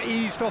himself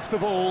eased off the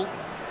ball.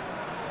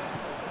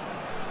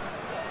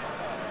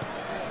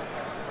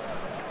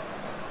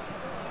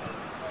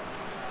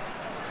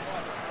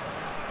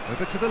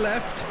 Over to the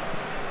left.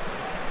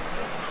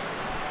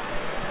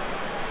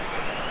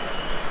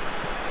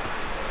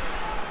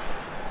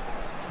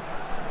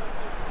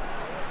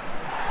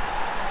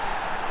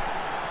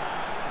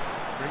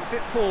 Brings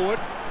it forward.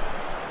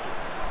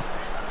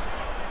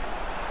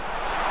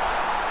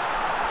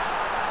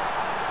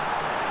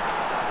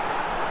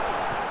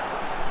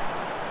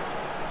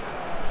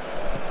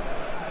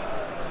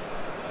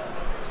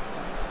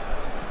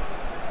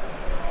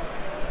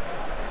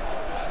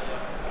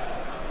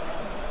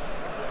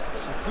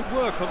 Some good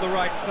work on the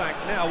right flank.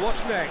 Now,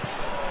 what's next?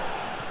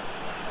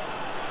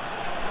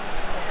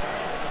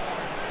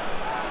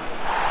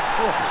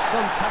 Oh,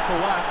 some tackle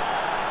that.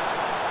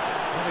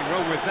 Nothing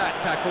wrong with that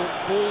tackle.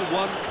 Ball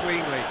won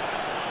cleanly.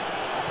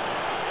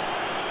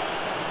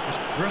 Just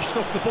brushed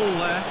off the ball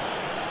there.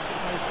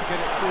 Tries to get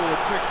it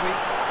forward quickly.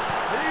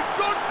 He's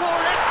gone for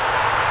it!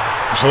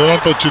 Se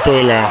adelanta el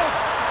Cittadella.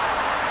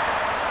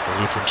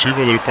 El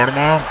defensivo del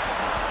Parma.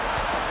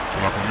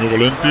 La comió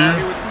Valenti.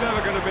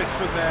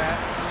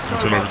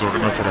 Dice el árbitro que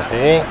no hay fuera de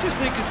juego.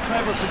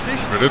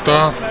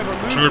 Beretta.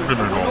 Sigue el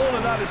primero.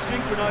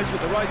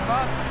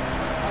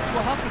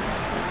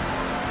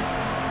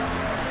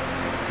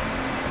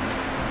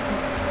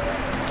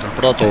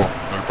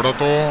 El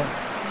Prato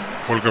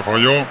fue el que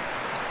falló.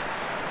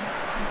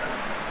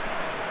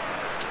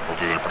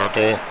 Porque del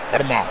Prato,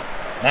 Parma,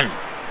 mal. El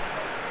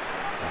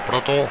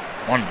Prato,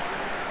 mal.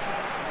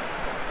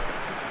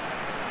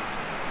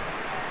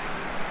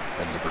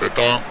 Con de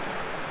Beretta.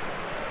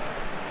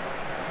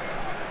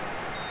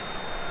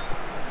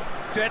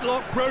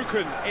 Deadlock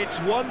broken, it's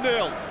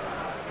 1-0.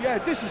 Yeah,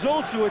 this is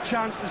also a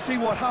chance to see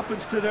what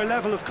happens to their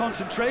level of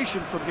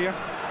concentration from here.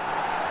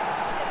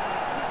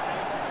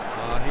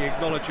 He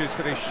acknowledges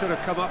that he should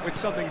have come up with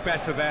something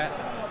better there.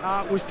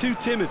 Was too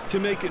timid to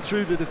make it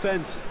through the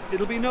defence.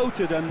 It'll be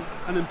noted and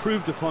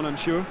improved upon, I'm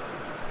sure.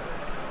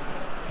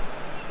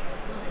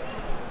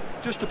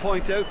 Just to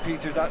point out,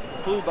 Peter, that the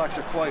fullbacks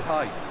are quite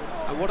high.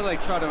 And what do they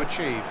try to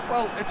achieve?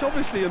 Well, it's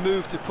obviously a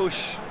move to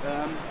push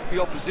the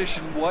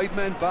opposition wide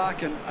men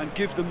back and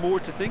give them more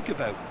to think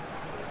about.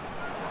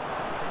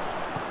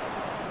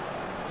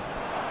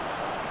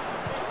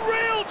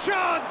 Real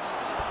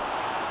chance!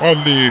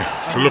 Aldi,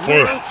 se le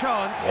fue.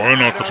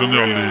 Buena actuación de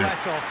Aldi.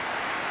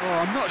 Oh,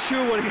 I'm not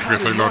sure what he had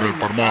Empieza a in hilar el mind,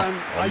 Parma. and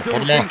I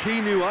don't Parma. think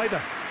he knew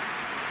either.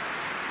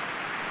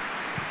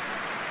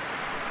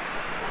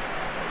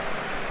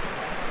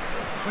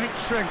 Great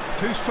strength,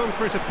 too strong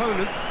for his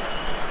opponent.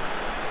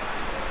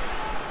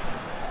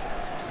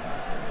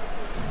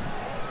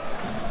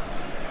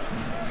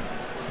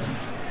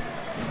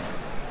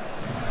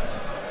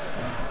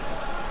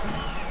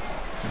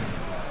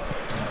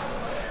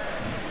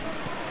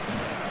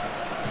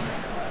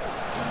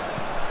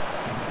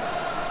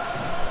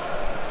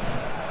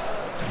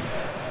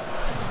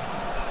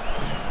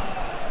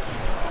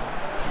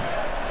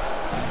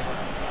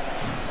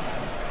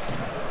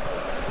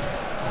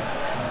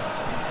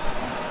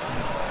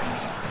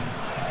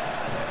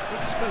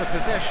 Spell of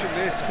possession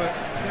this, but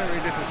very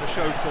little to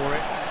show for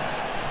it.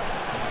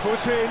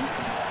 Foot in.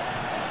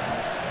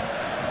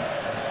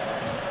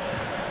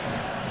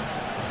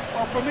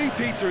 Well, for me,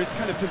 Peter, it's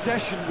kind of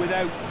possession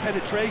without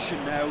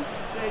penetration now.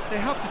 They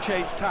have to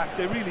change tack,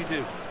 they really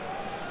do.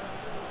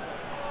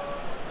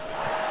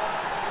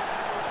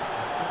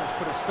 Let's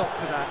put a stop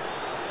to that.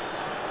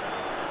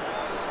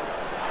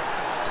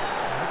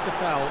 That's a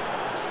foul.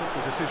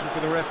 Simple decision for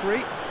the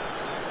referee.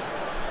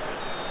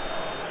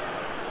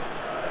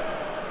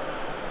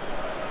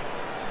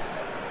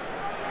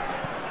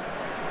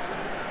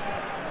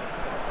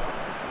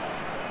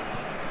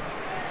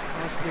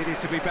 Needed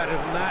to be better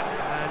than that,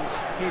 and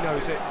he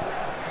knows it.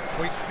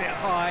 Hoists it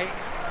high,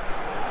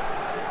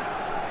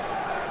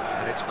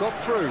 and it's got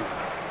through.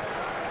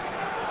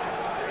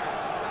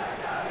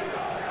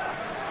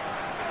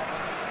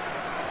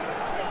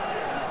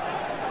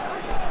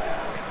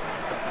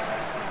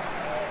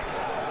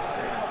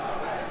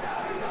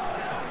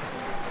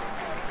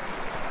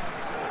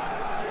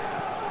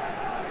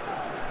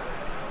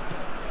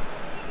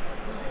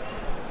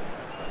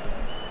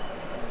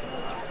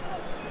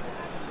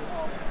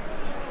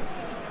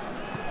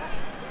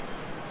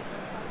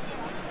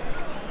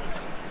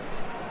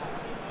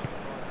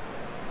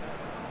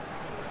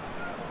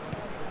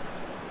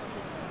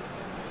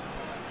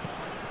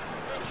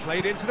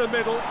 Played into the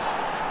middle.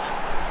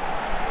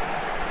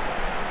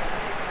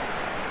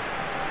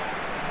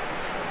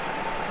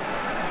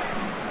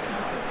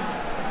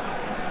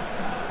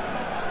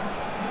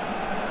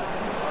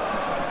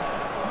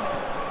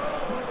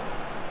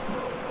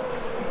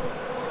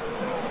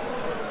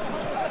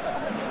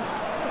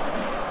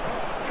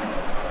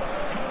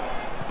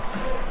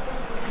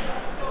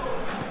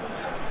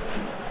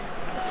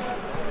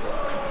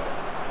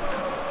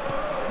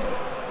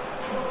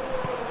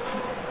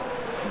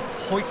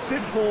 Hoists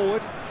it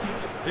forward.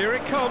 Here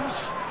it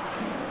comes.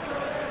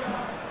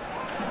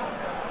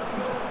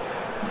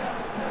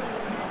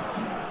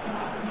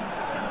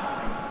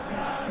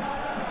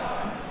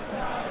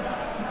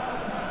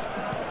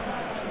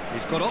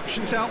 He's got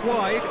options out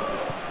wide.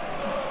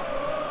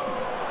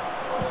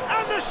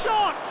 And the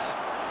shot!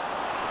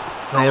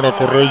 Y ahora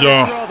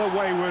Correia. Rather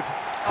wayward.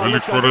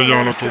 Félix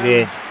Correia la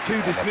tuvo. Too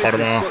La dismissive,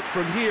 Parma. but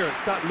from here,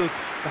 that looked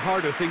the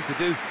harder thing to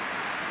do.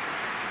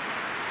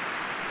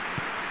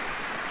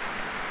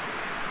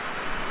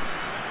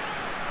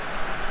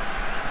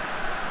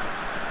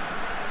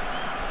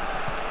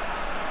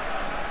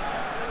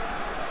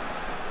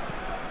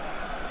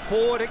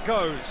 Forward it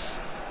goes.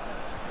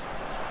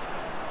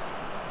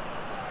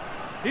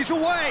 He's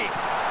away.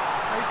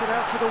 Plays it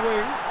out to the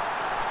wing.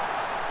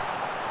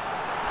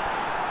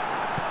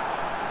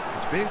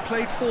 It's being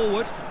played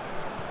forward.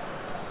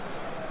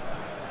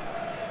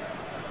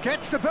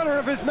 Gets the better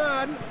of his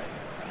man.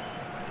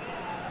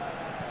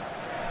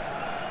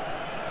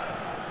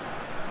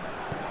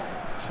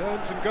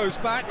 Turns and goes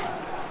back.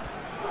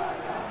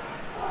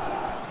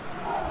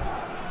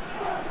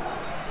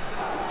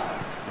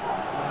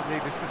 Well,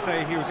 needless to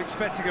say, he was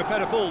expecting a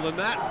better ball than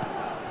that.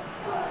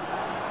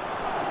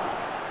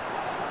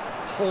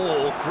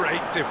 Oh,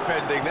 great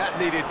defending, that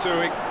needed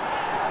doing.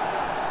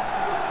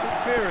 Good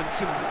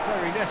clearance and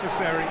very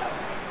necessary.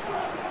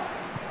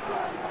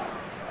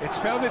 It's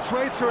found its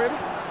way to him.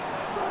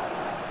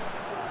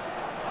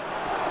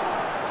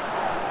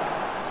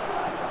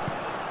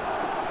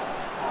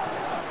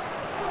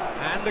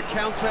 And the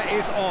counter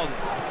is on.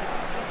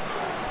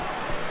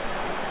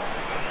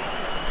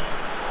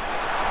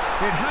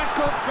 It has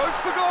goes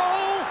for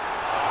goal!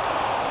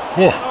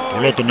 Oh,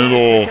 lo ha tenido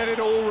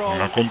en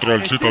la contra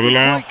del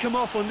Cittadella.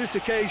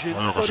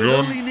 Vaya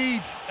ocasión.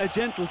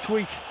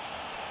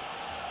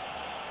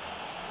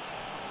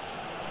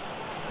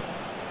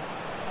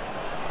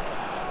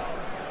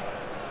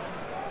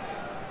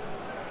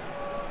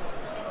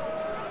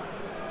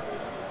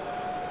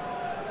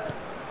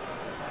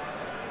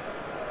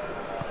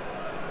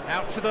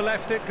 Out to the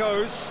left it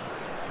goes.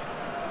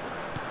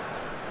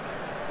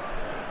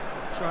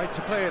 Tried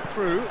to play it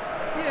through.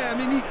 Yeah, I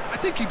mean, I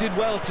think he did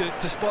well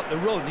to spot the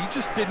run. He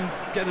just didn't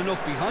get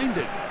enough behind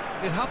it.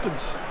 It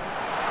happens.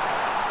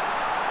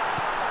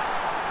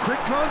 Quick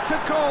glance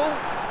at goal.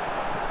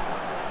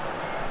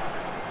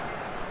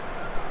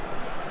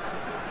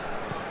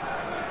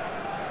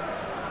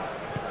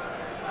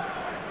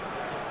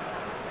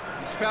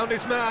 He's found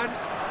his man.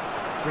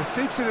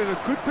 Receives it in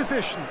a good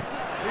position.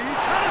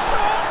 He's had a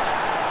shot.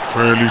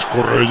 Félix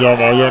Correia,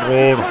 vaya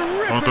error.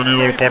 Ha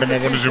tenido el Parma,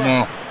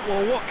 buenísima.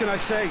 Well, what can I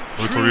say?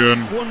 Lo hizo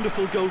bien.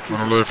 Wonderful goalkeeper.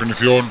 Bueno, la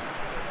definición.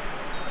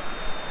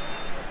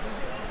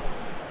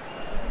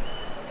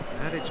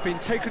 And it's been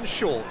taken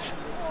short.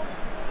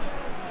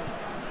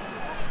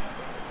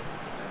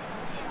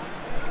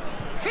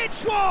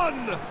 Hits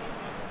one!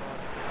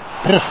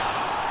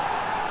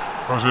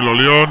 Casi lo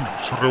lían,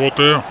 su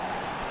rebote.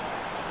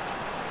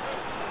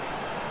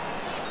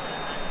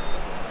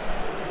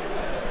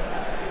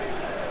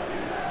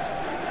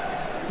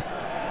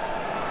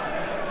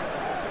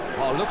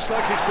 Oh, looks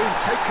like he's been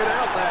taken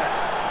out there.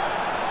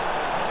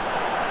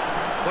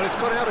 Well, it's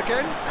gone out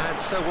again,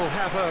 and so we'll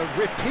have a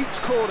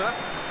repeat corner.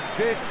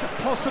 This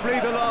possibly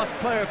the last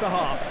play of the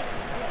half.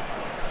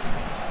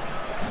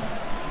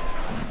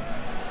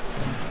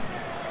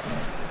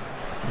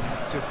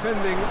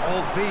 Defending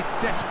of the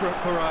desperate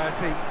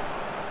variety.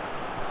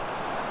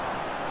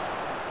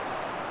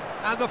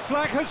 And the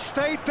flag has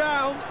stayed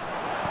down.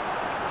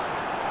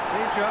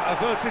 Danger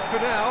averted for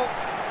now.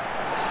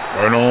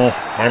 Bueno,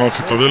 gana el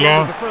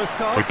Cittadella.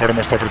 El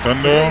Parma está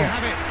apretando.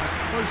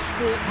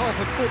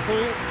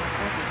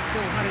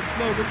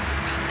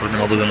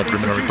 Terminado bien la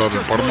primera mitad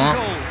del Parma.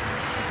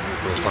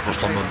 Le está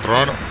costando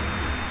entrar.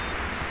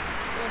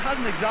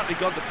 Hasn't exactly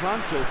got the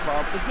plan so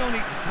far, but there's no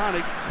need to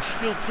panic. There's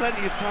still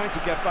plenty of time to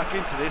get back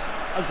into this.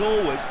 As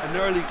always, an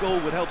early goal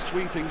would help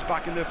swing things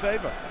back in their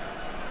favour.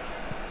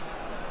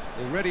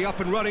 Already up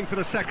and running for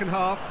the second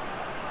half.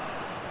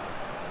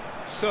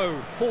 So,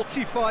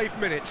 45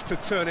 minutes to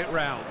turn it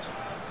round.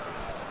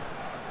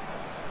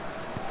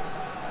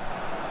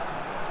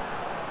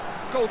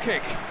 Goal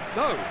kick.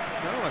 No,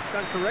 I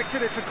stand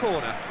corrected, it's a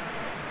corner.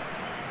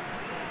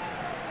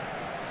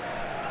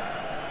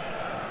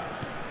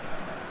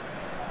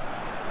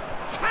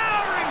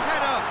 Towering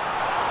header!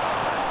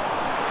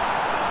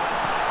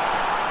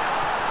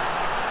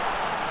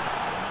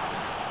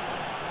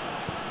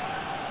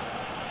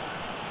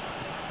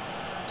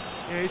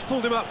 Yeah, he's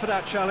pulled him up for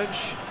that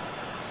challenge.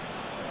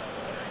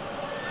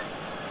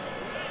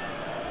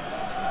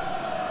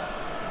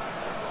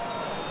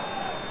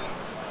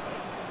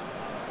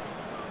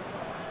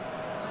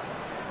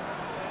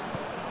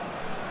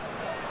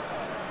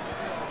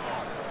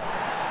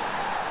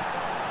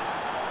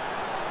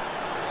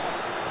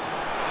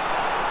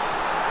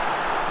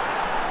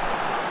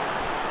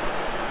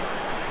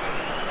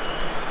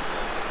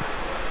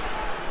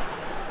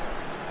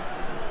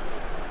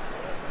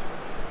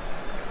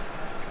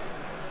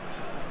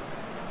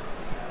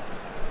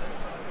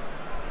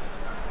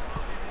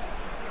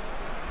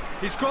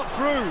 He's got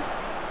through.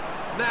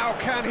 Now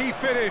can he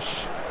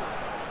finish?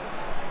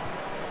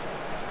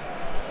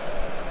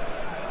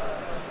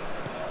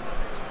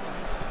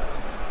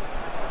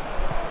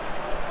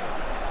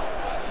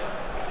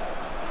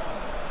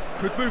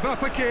 Could move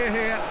up a gear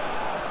here.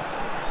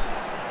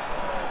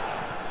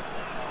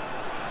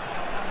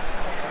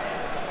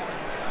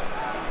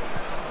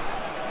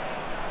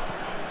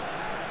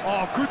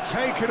 Oh, good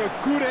take in a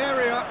good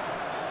area.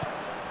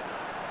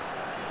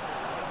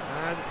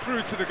 And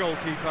through to the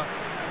goalkeeper.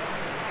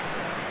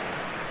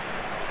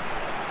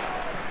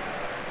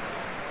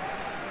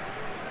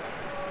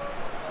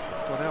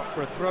 It's gone out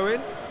for a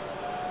throw-in.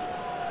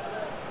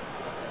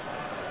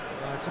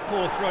 It's a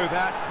poor throw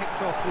that,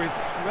 picked off with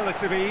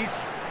relative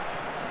ease.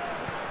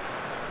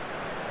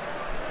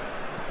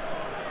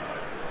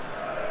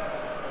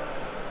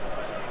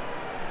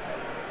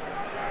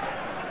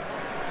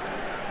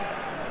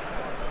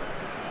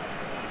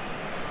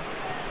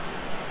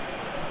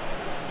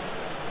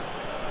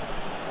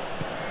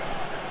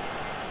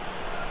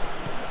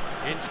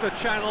 Into the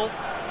channel,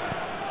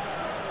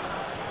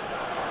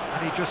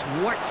 and he just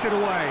whacks it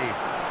away.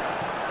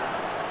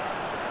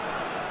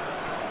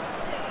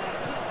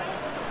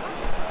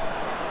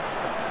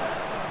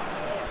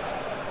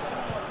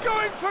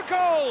 Going for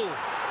goal.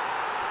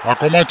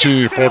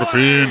 Acomachi, por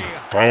fin.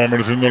 Estaba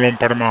mereciéndolo en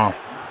Parma.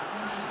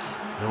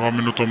 Lleva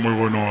minutos muy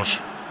buenos.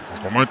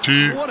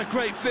 Acomachi. What a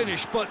great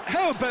finish, but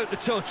how about the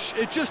touch?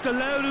 It just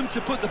allowed him to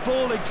put the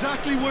ball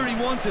exactly where he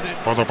wanted it.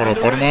 Pata para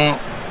Parma.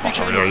 No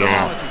sabía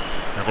ya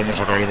de cómo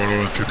sacar el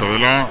balón en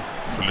Cittadella.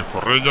 Feliz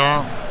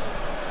Correia.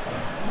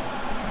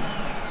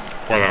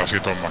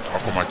 Cuadracito,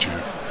 Acomachi.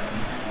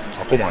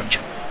 Acomachi.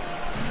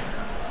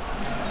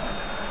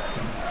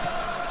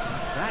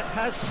 That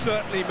has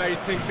certainly made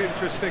things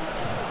interesting.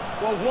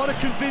 Well, what a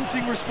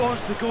convincing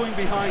response to going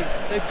behind.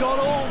 They've got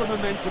all the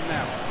momentum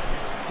now.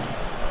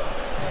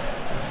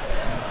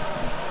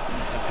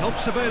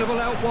 Help's available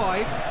out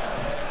wide.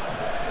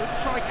 We'll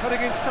try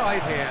cutting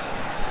inside here.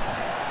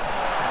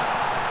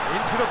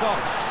 Into the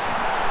box.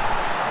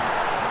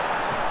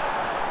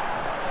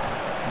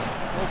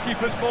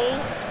 Goalkeeper's ball.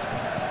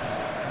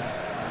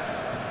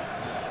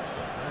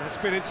 It's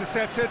been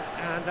intercepted,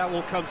 and that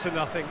will come to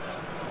nothing.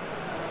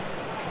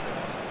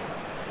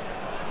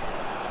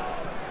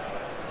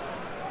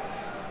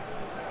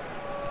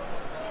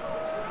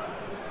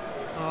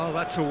 Oh,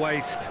 that's a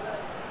waste.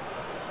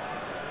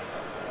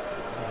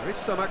 There is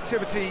some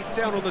activity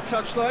down on the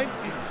touchline.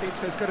 It seems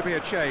there's going to be a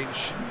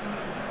change.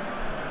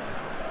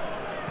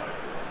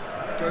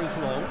 Goes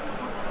long.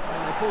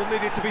 And the ball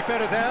needed to be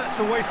better there. It's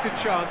a wasted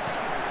chance.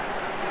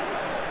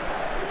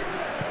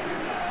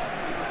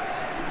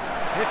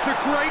 It's a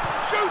great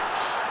shoot!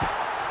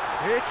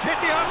 It's hit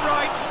the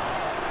upright.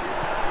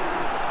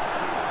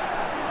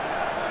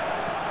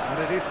 And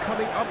it is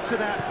coming up to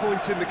that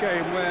point in the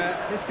game where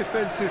this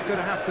defence is going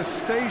to have to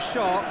stay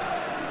sharp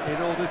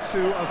in order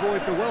to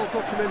avoid the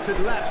well-documented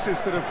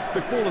lapses that have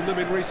befallen them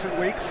in recent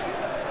weeks.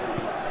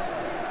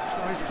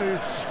 Tries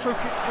to stroke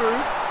it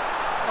through.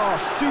 Oh,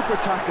 super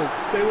tackle.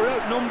 They were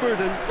outnumbered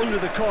and under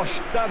the cosh.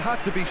 That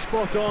had to be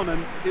spot on,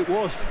 and it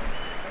was.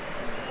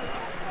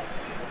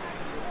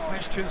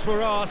 Questions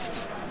were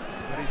asked,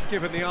 but he's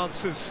given the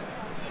answers.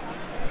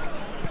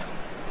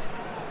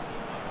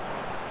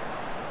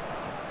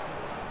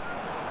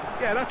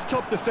 Yeah, that's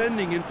top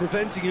defending and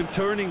preventing him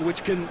turning,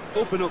 which can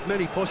open up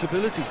many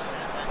possibilities.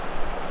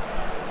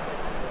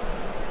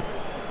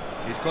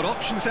 He's got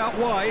options out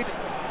wide.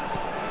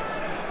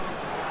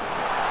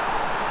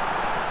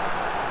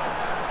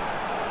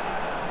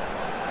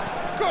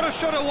 Got a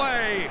shot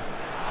away.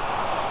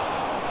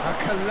 A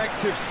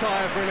collective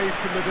sigh of relief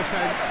from the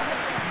defence.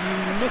 You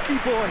lucky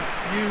boy,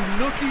 you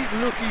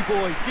lucky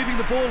boy. Giving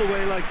the ball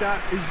away like that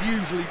is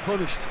usually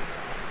punished.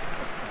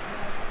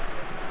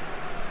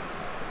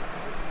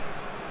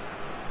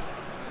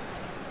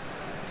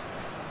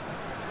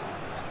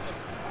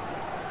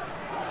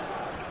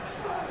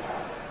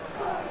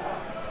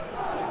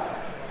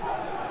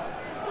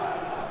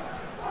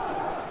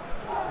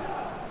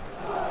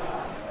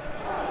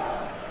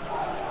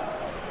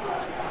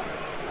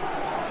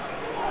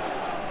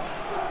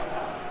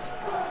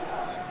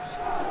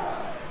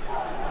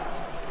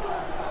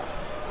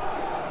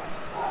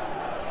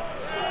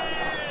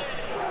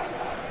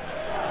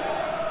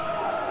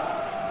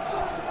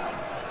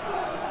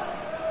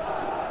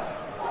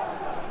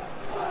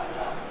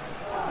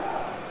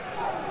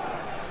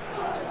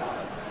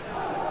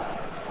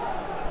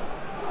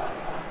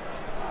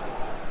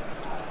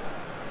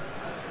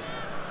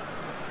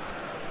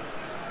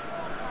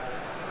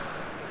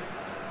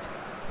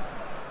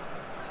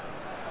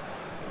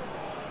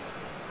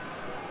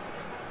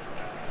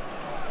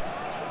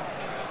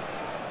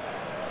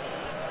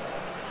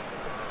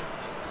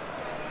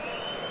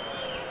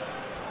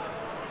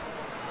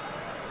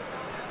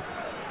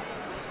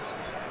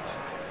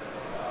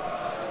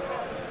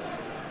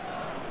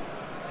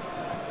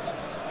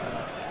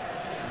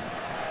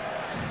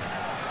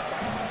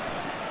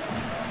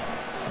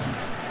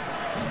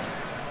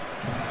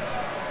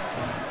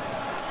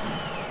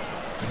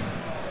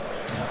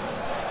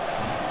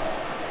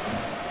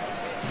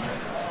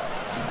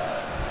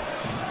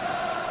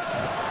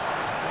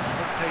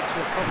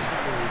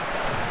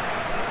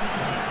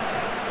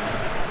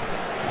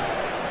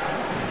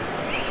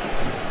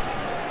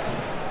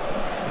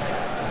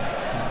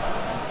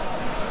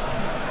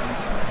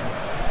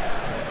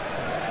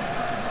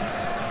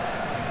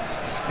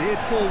 Steered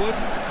forward.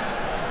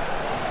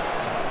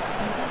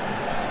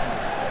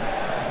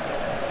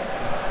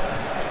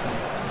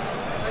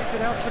 Plays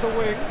it out to the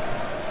wing.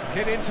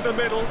 Hit into the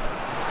middle.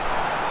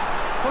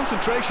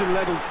 Concentration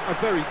levels are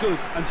very good,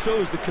 and so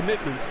is the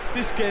commitment.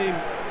 This game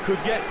could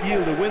yet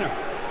yield a winner.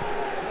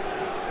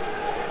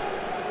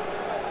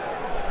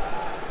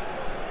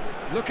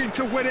 Looking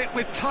to win it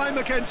with time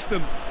against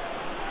them.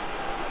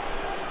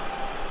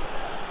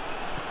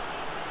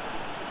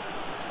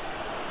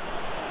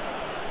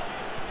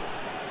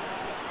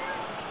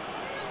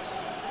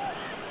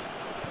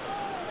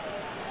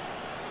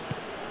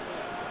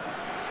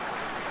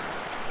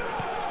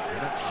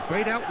 That's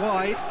sprayed out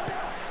wide.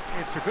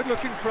 It's a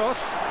good-looking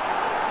cross.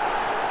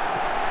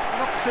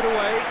 Knocks it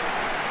away.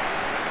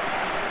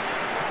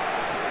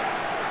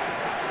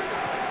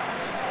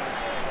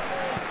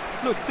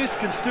 Look, this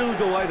can still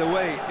go either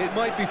way. It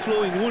might be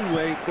flowing one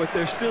way, but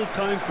there's still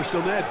time for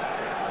some ebb.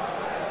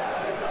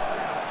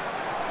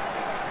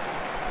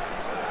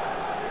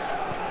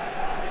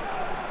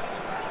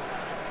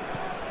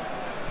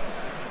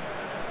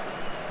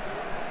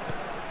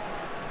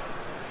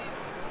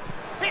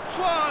 Hits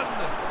one!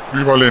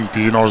 Y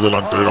Valentino es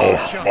delantero.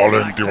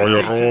 Valenti, vaya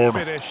error.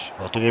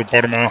 La tuvo el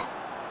Parma.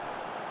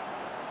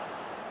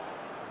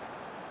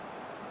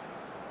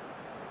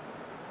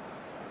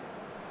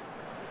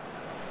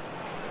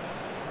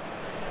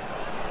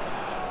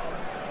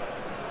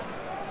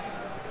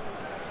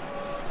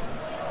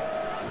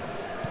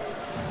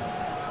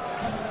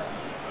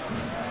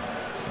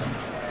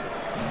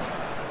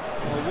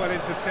 Well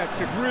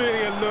intercepted,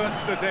 really alert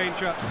to the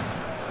danger.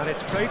 And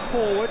it's played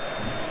forward.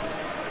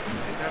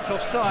 That's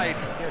offside.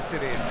 Yes,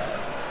 it is.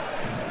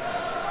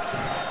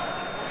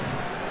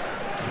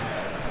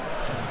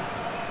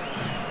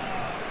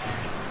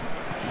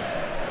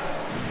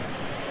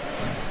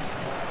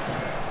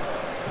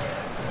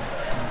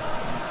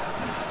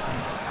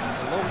 It's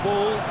a long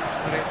ball,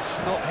 but it's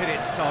not hit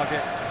its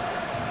target.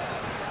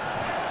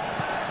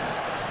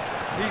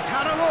 He's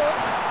had a look.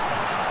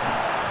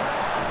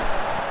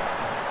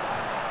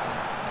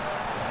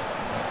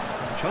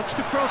 Chance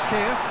to cross here,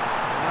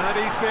 and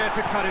he's there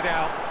to cut it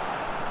out.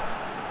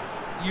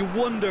 You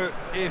wonder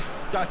if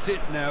that's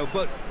it now,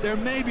 but there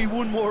may be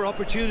one more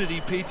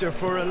opportunity, Peter,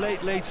 for a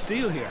late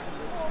steal here.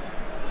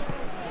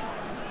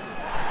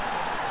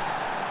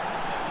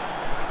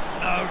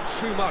 No,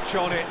 too much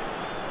on it.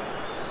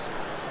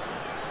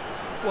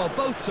 Well,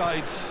 both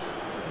sides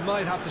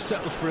might have to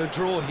settle for a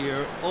draw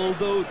here,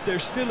 although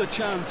there's still a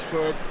chance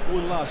for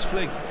one last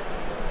fling.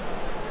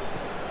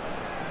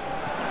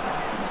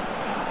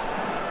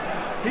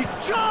 He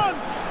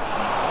chance!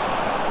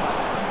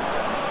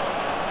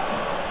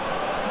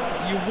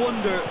 You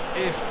wonder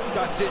if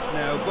that's it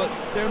now, but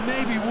there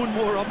may be one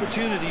more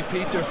opportunity,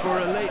 Peter, for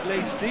a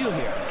late steal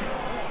here.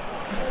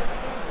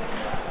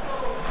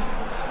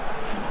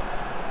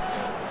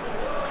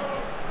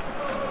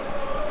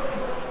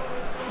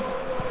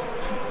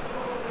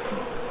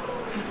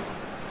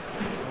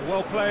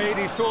 Well played,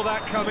 he saw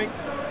that coming.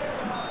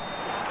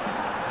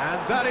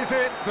 And that is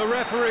it, the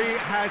referee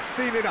has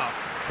seen enough.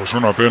 Pues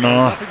una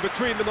pena.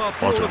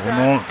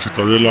 4-1,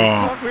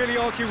 Cittadella ha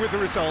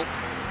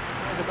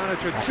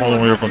jugado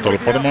muy bien contra el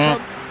Parma.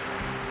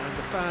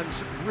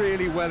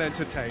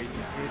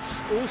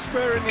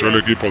 Entró el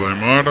equipo de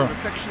Aimar, las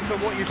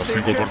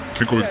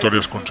 5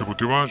 victorias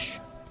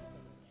consecutivas.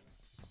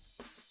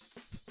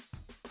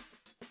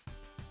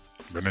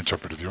 Benecha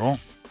perdió.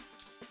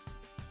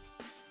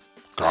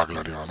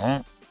 Cagliari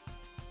ganó.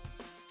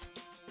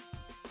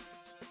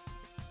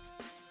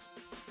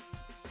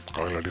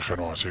 Cagliari y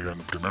Genoa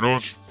siguen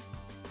primeros.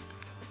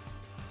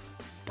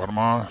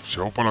 Parma se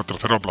ocupa la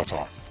tercera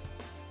plaza.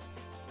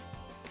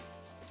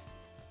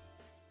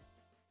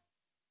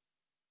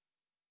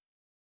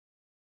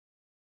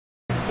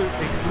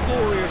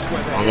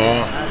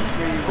 Nada,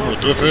 número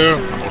 13,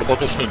 Recopa de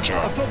Cosenza.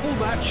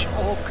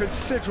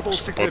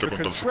 Empate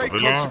contra el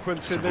Cittadella,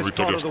 5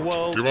 victorias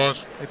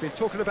consecutivas.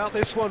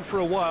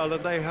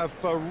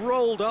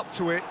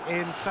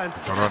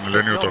 Estará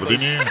Milenio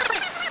Tardini.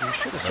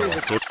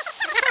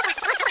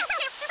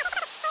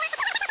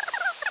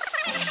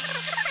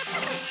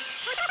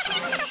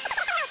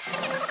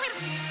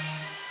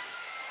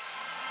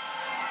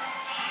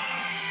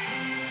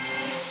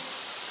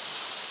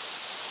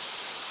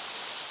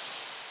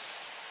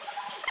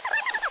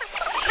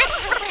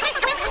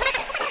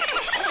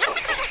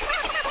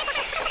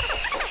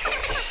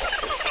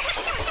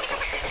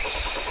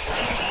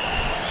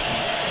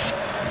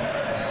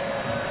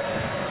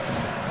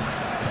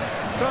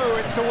 So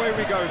it's away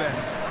we go then.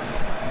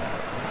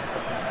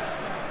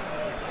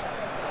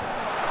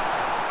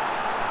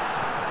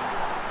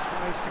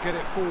 Tries to get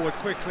it forward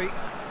quickly.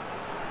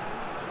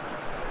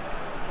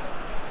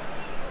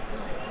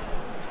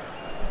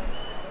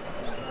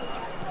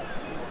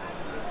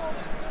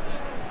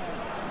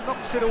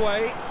 Knocks it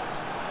away.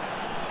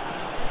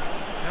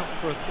 Out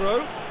for a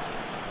throw.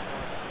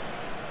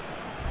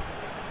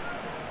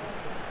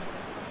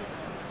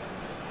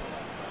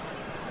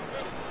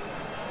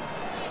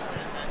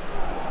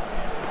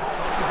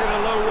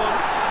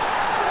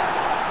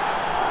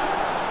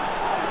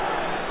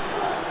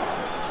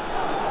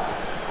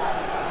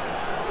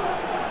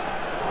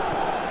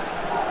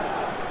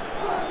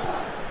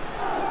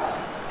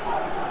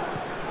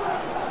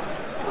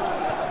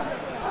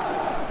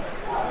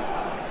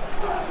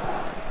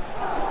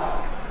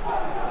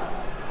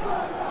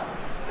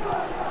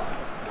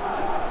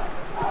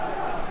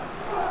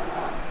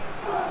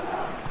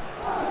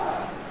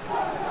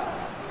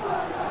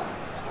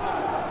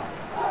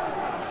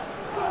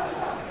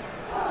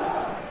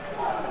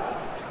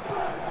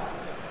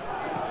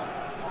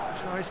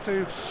 Tries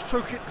to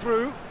stroke it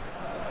through.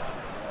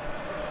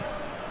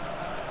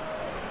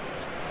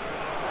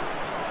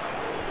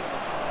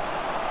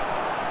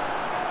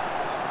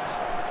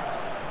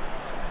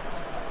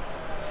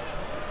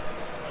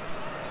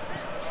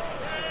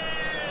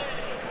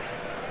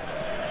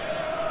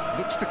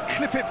 Looks to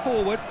clip it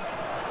forward.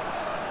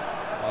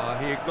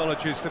 He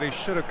acknowledges that he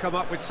should have come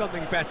up with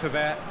something better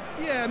there.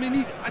 Yeah, I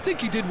mean, I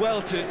think he did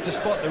well to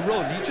spot the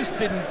run. He just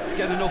didn't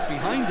get enough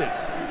behind it.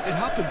 It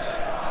happens.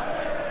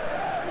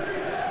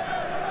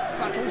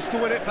 Battles to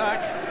win it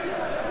back.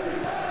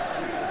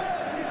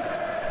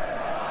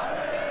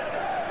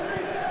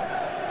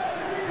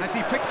 Has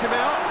he picked him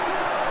out?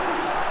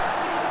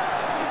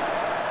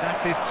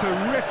 That is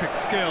terrific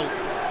skill.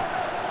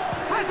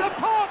 Has a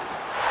pop!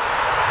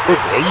 ¡Qué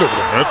gol de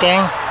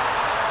Bruneta!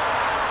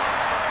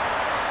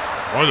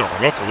 Vaya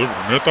golazo de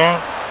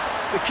Bruneta.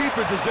 The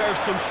keeper deserves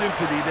some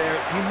sympathy there.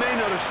 He may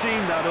not have seen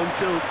that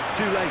until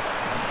too late.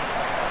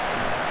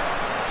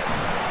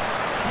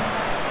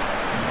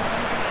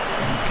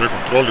 ¡Qué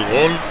control y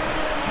gol!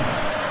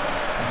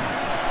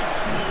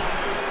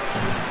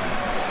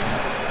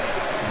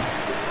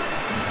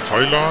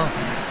 Jaila.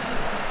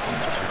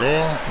 Se giró.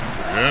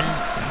 Muy bien.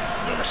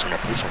 Y ahora se la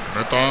puso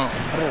Bruneta.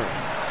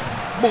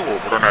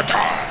 Bruneta!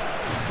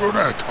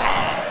 ¡Bruneta!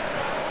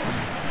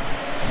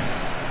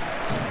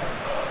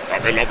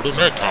 ¡Dame la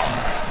Bruneta!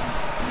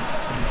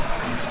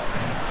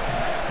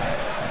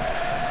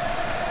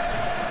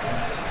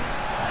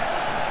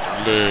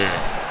 Dale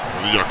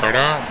rodilla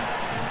cara.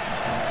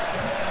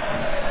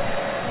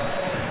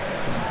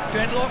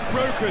 Deadlock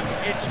broken,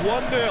 it's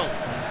 1-0.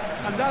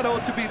 And that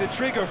ought to be the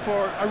trigger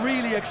for a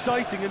really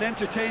exciting and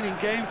entertaining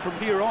game from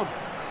here on.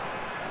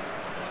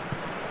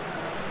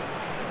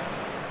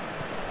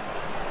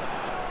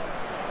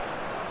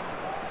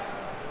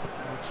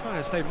 Try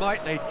as they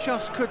might, they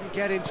just couldn't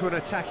get into an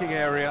attacking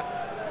area.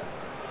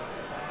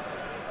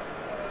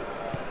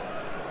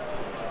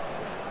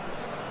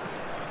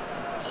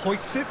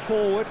 Hoists it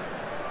forward.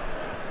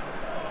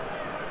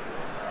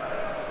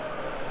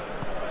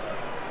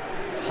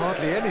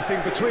 Hardly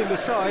anything between the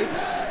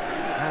sides,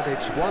 and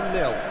it's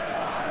 1-0.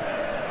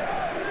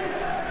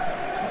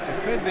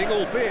 Defending,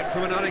 albeit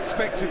from an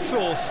unexpected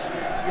source.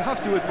 You have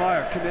to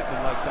admire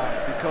commitment like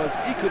that, because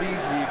he could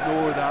easily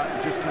ignore that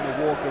and just kind of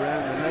walk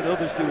around and let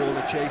others do all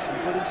the chasing,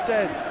 but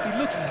instead he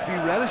looks as if he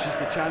relishes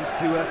the chance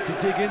to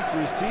dig in for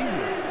his team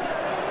here.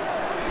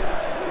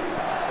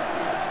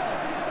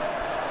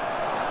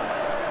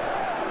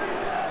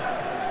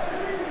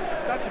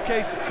 That's a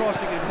case of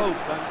crossing in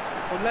hope, and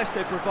unless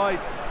they provide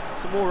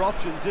some more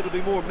options, it'll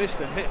be more miss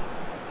than hit.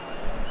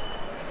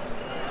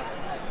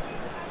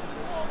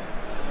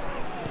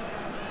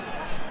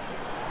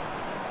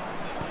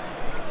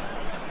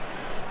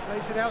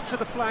 Plays it out to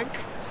the flank.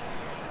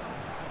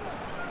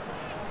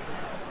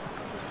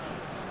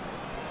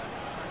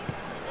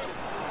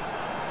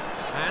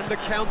 And the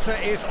counter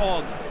is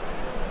on.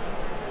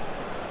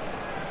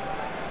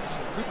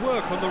 Some good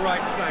work on the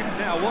right flank.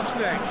 Now, what's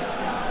next?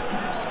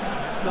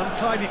 It's an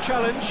untidy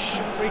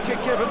challenge. Free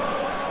kick given.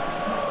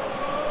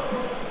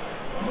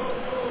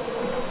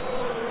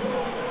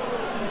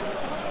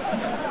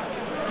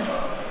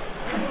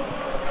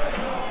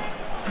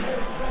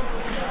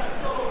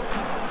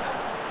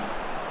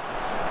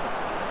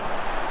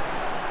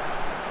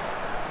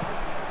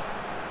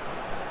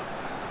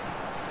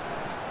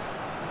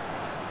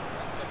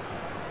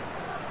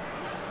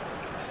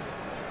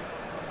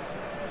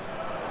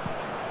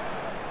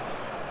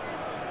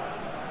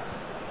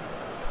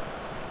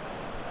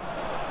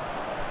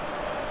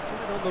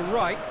 On the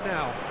right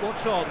now,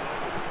 what's on?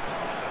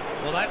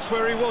 Well, that's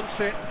where he wants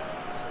it.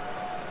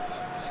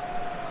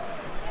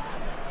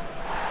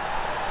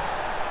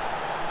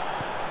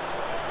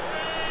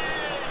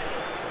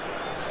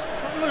 It's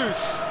come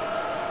loose.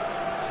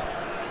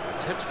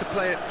 Attempts to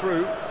play it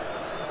through.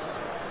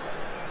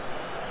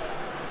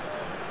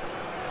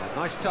 A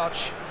nice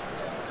touch.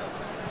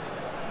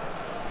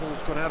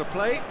 Ball's gone out of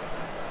play.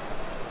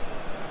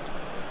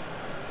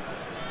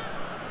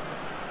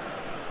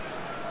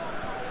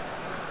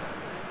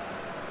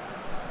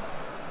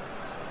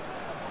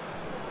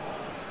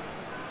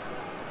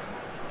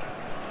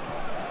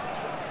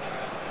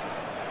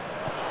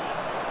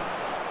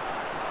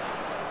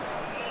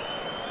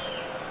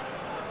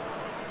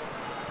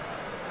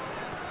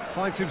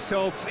 Finds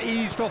himself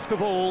eased off the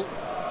ball.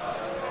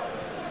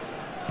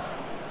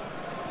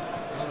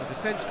 Well, the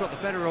defence got the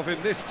better of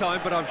him this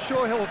time, but I'm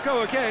sure he'll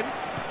go again.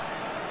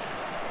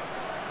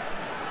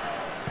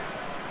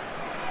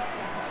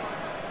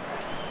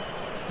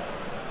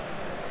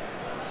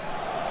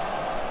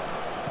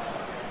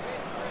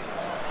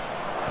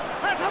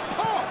 Has a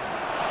pop!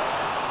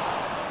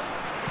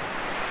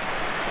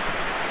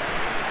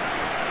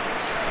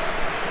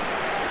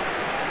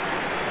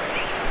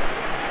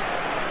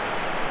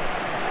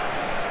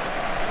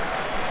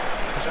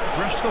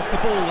 Brushed off the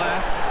ball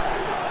there.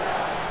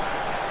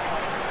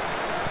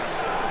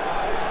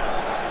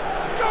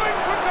 Going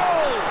for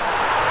goal!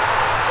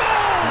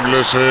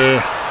 Inglés,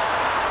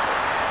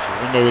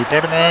 segundo del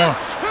Parma.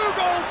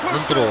 Two-goal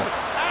cushion, Dentro.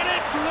 and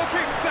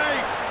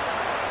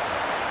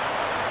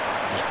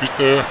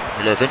despiste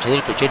de la defensa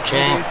del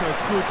Cosenza.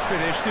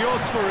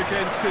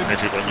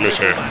 Magnífico inglés.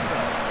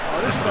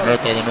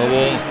 Pineta de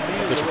nuevo,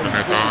 puso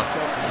Pineta.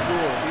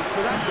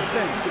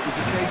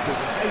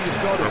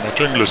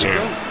 Remache inglés.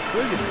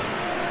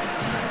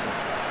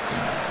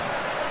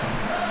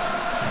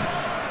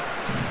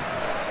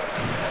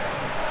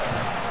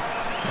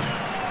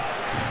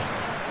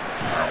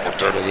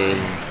 Portero del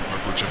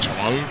Cosenza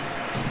mal.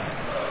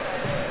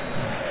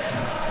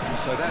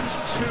 So that's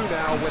 2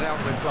 now without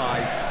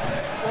reply.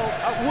 Well,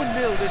 at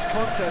 1-0 this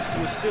contest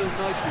was still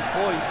nicely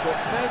poised, but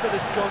now that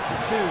it's gone to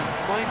 2,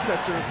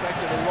 mindsets are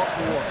affected a lot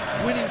more.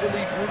 Winning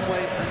belief one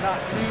way and that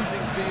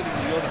losing feeling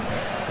the other.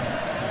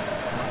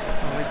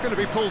 Oh, he's going to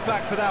be pulled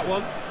back for that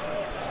one.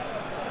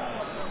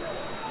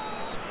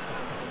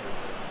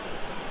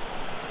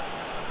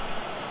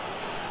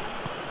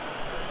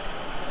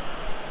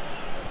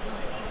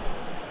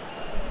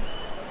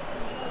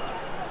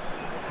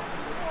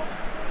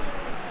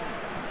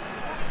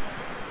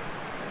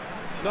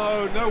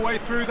 No way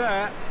through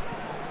there.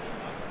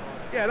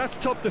 Yeah, that's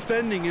top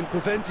defending and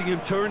preventing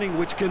him turning,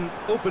 which can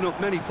open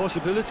up many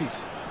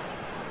possibilities.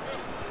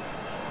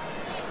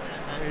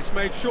 And he's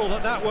made sure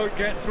that that won't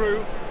get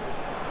through.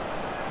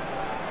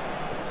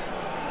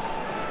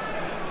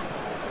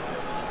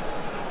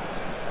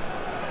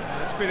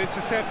 It's been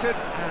intercepted,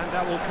 and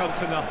that will come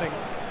to nothing.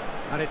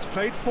 And it's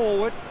played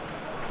forward.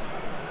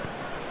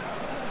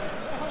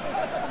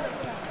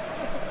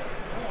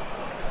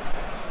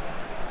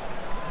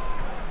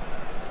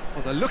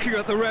 Well, they're looking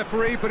at the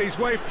referee, but he's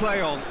waved play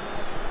on.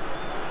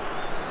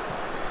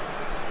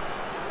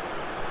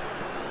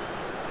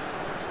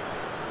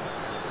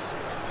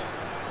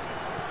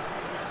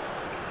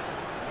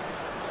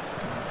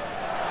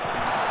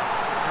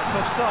 That's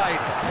offside.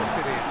 Yes,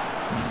 it is.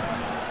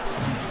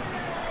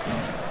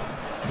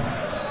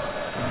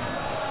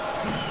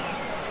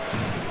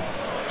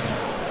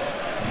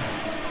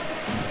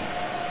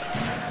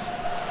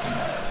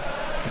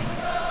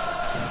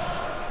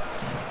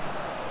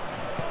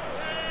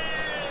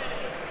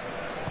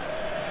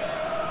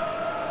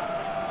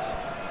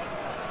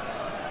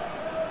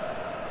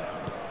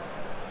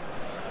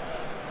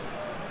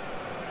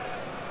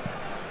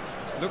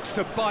 Looks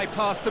to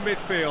bypass the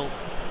midfield.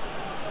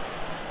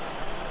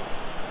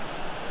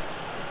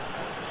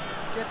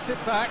 Gets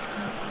it back.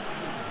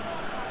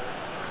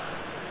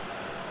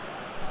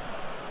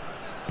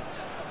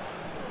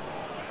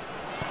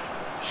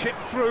 Chip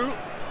through.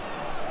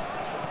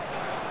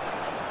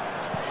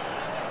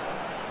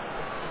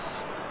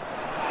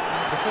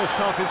 The first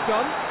half is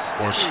done.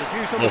 Pues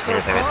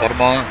 2-0 para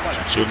Parma,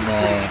 sin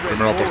una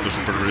primera parte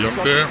super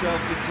brillante,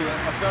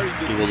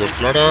 tuvo dos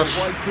claras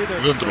y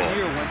dentro.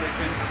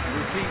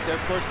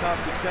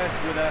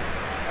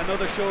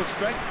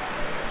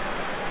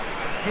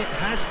 It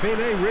has been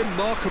a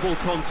remarkable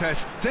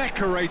contest,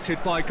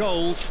 decorated by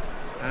goals,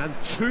 and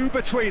 2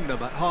 between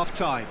them at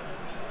half-time.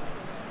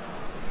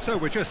 So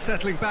we're just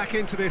settling back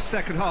into this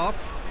second half.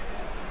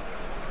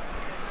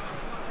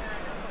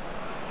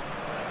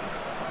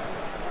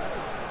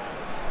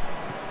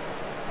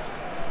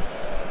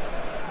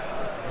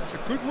 It's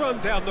a good run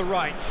down the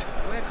right.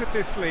 Where could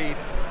this lead?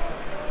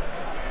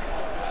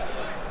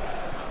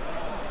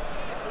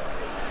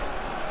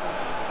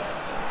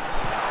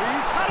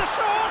 He's had a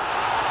shot!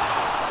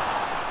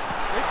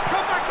 It's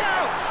come back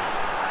out!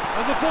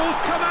 And the ball's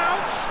come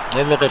out!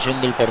 Doble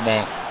ocasión del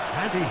Parma.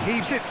 And he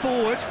heaves it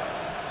forward.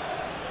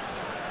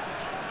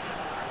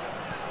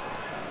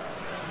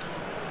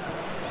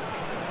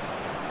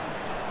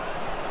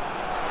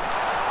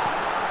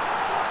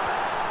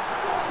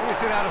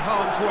 Sees it out of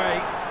harm's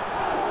way.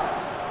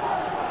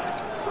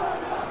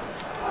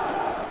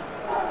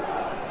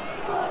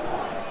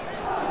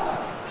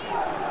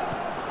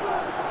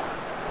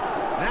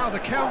 Now the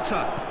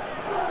counter.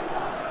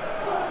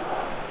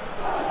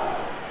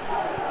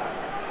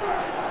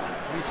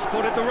 He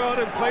spotted the run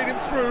and played him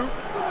through.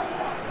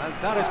 And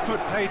that has put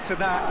paid to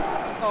that.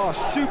 Oh,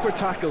 super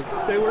tackle.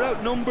 They were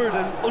outnumbered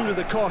and under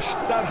the cosh.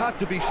 That had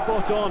to be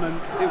spot on,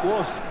 and it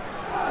was.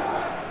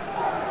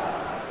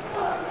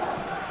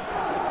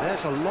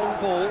 There's a long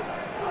ball,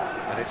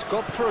 and it's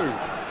got through.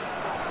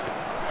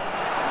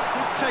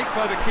 Good take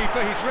by the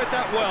keeper, he's read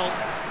that well.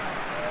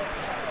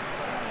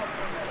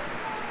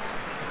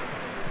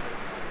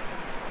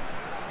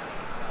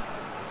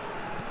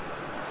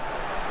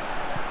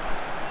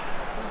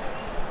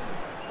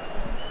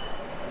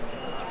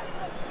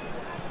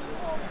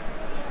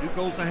 Two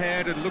goals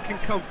ahead and looking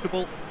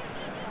comfortable.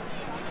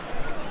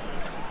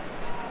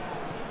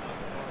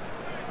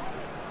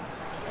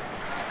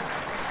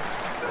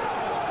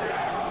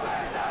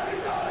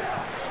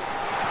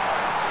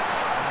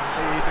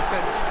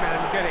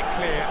 Can get it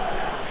clear.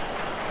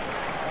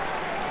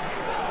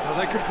 Well,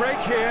 they could break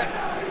here.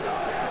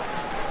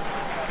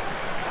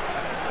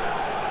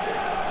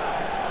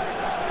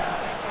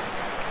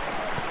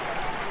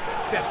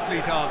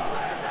 Deftly done.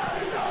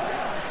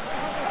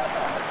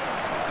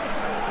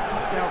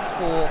 It's out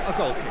for a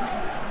goal kick.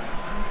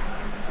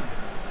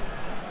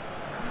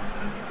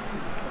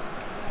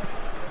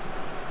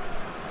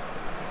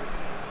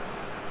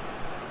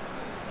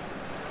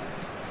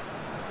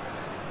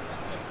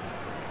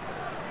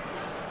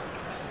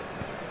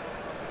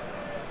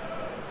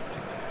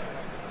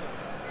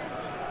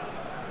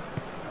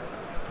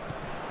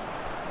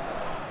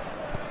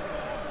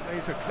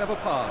 Here's a clever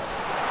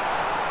pass.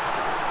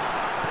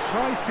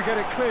 Tries to get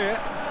it clear.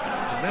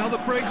 And now the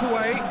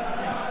breakaway.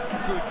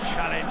 Good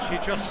challenge, he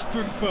just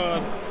stood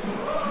firm.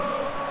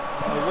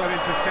 Well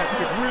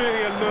intercepted,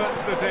 really alert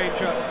to the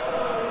danger.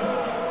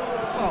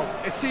 Well,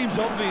 it seems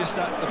obvious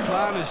that the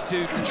plan is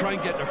to try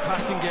and get their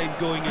passing game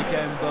going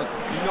again, but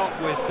not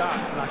with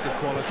that lack of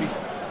quality.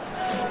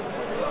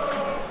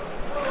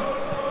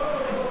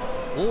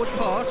 Forward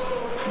pass.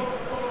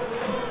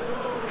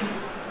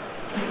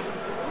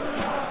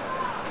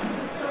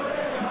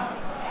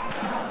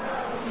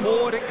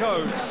 Forward it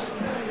goes.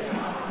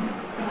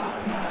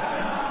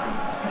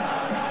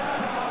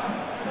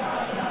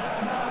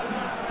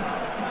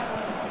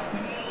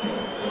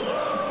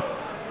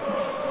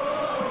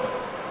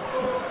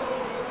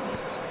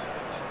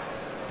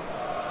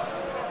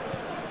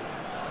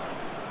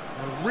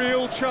 A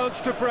real chance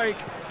to break.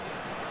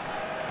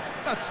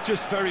 That's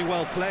just very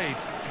well played.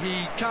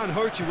 He can't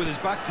hurt you with his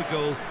back to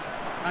goal,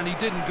 and he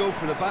didn't go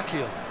for the back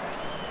heel.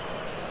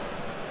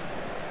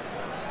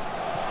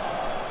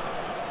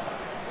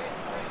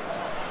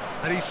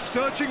 And he's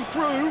surging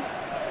through.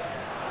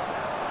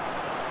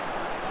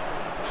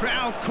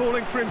 Crowd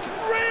calling for him to...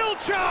 Real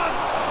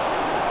chance!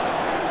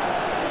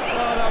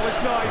 Oh, that was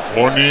nice.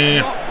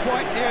 Not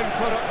quite the end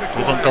product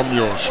required.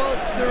 Well,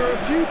 there are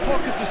a few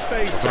pockets of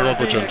space that are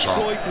being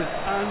exploited,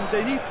 and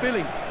they need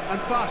filling, and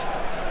fast.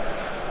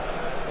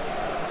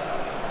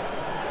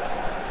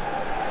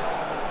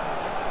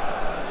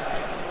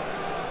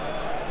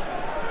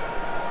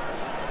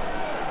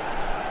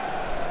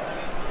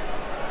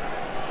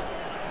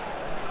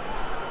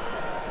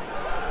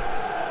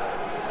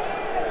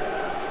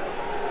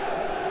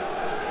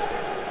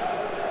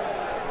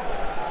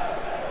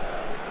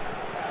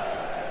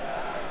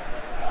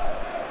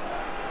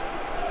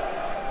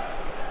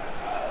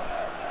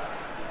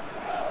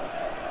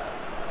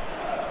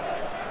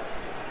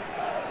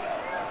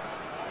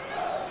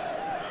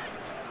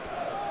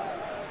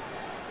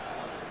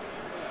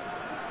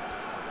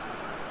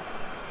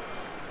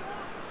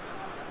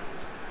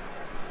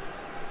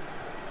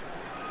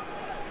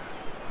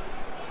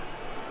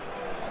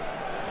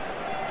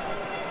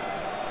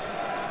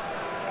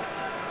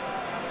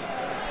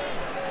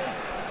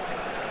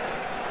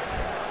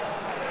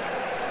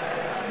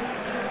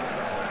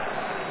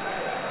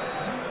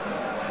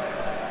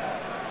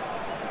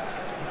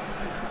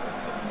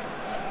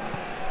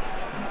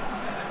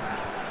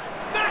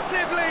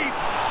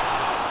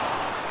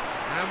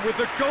 With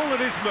the goal at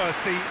his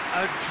mercy,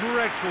 a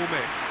dreadful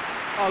miss.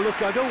 Oh,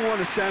 look, I don't want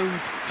to sound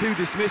too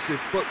dismissive,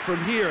 but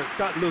from here,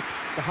 that looks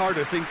the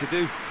harder thing to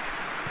do.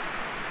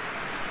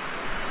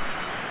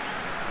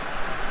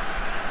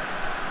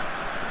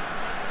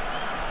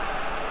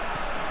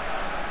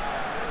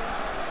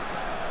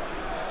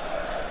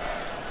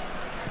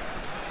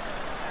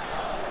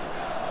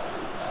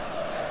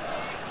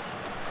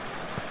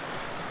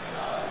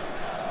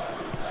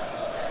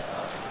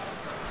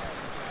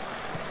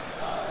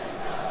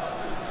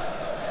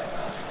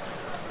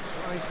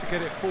 To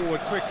get it forward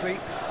quickly.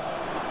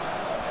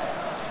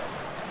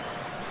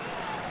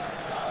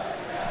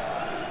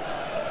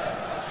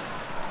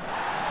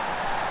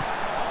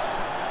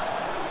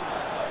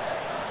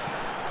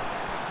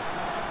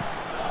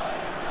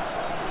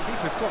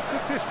 Keeper's got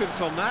good distance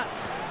on that.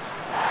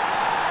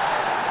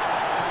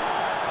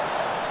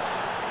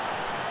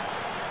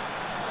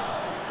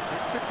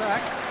 Gets it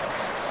back.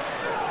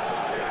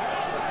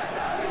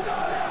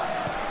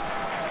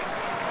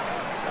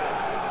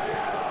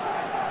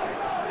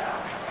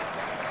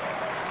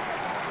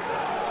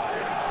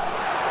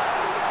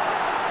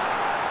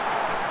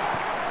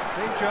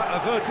 Danger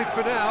averted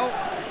for now.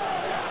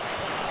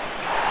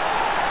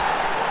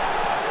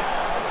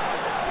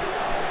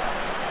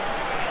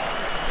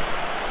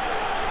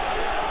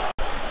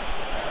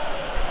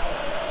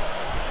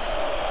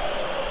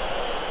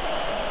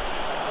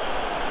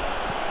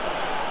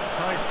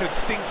 Tries to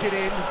dink it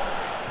in.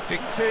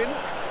 Dinked in.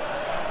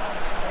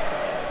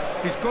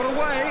 He's got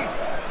away.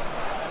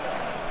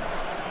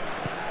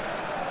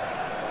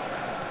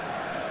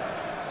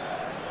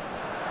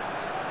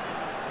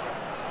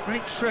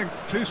 Great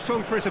strength, too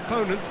strong for his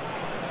opponent.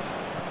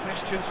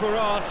 Questions were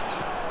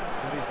asked,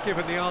 and he's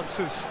given the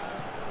answers.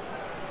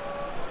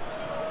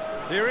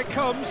 Here it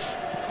comes.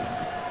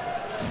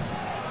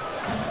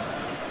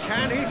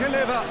 Can he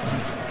deliver?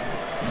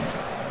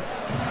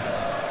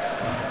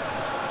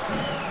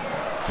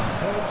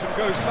 Turns and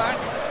goes back.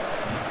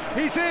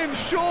 He's in,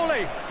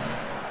 surely!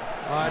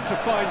 It's a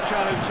fine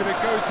challenge, and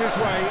it goes his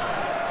way.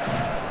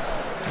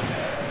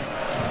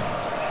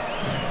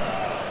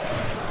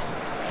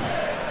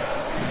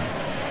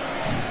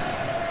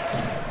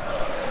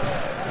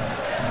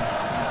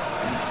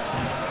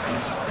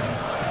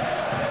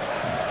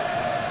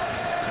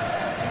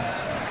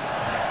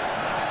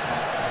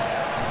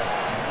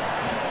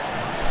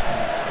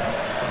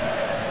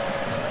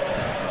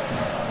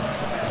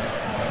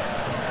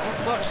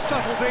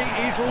 Subtlety,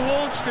 he's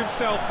launched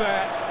himself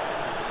there.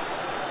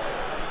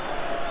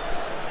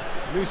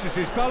 Loses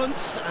his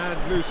balance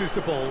and loses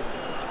the ball.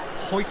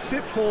 Hoists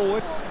it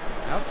forward,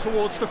 out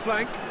towards the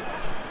flank.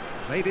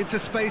 Played into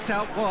space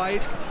out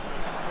wide.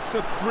 It's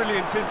a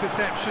brilliant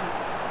interception.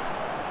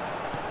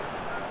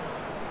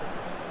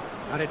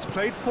 And it's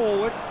played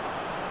forward.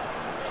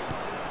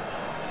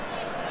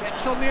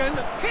 Gets on the end,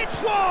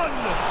 hits one!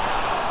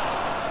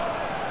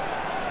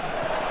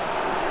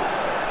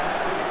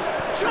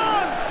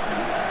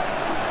 Chance!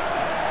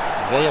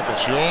 Vaya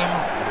ocasión,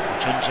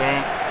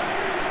 Cosenza.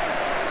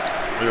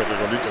 Vaya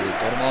regalito del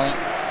Parma.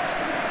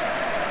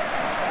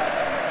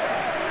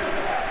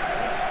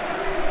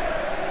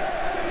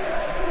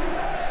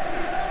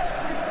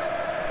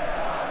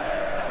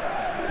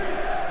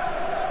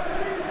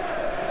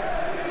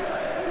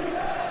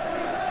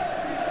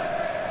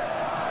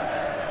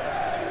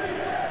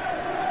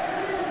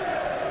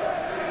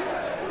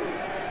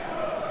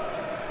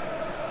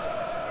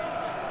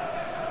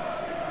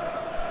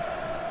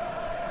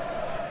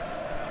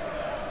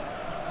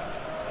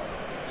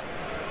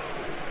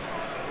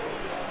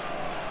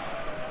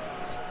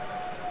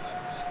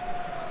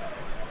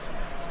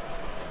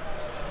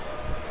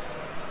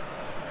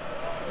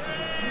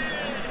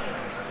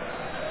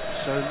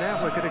 So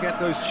now we're going to get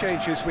those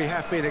changes we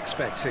have been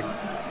expecting.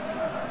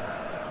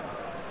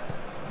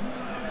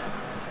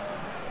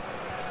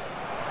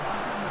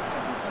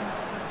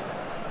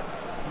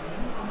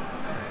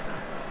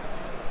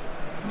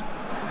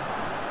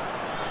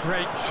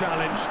 Great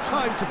challenge,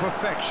 time to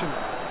perfection.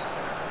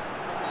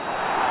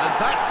 And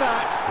that's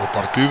that. El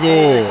partido,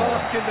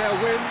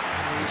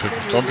 en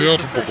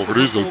circunstancias, un poco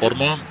gris del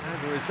Parma.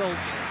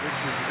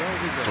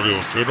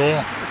 Victoria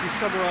 2-0.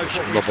 La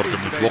segunda parte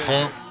muy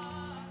floja.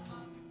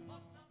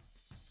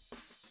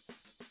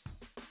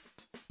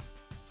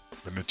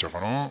 Benicia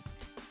ganó.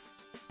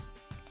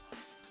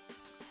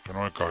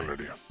 Ganó el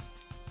Cagliari.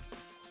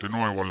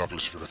 Continúa igual la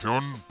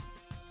clasificación.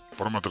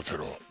 Parma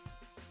tercero.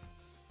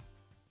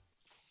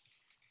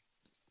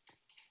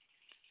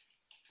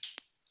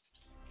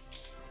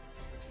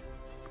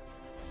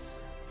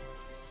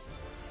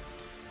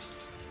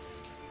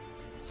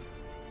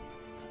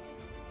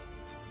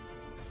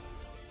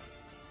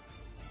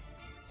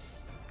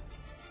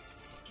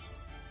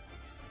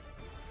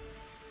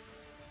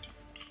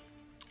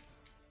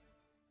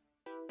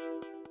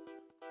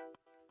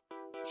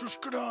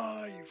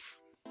 Subscribe.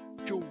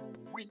 Yo.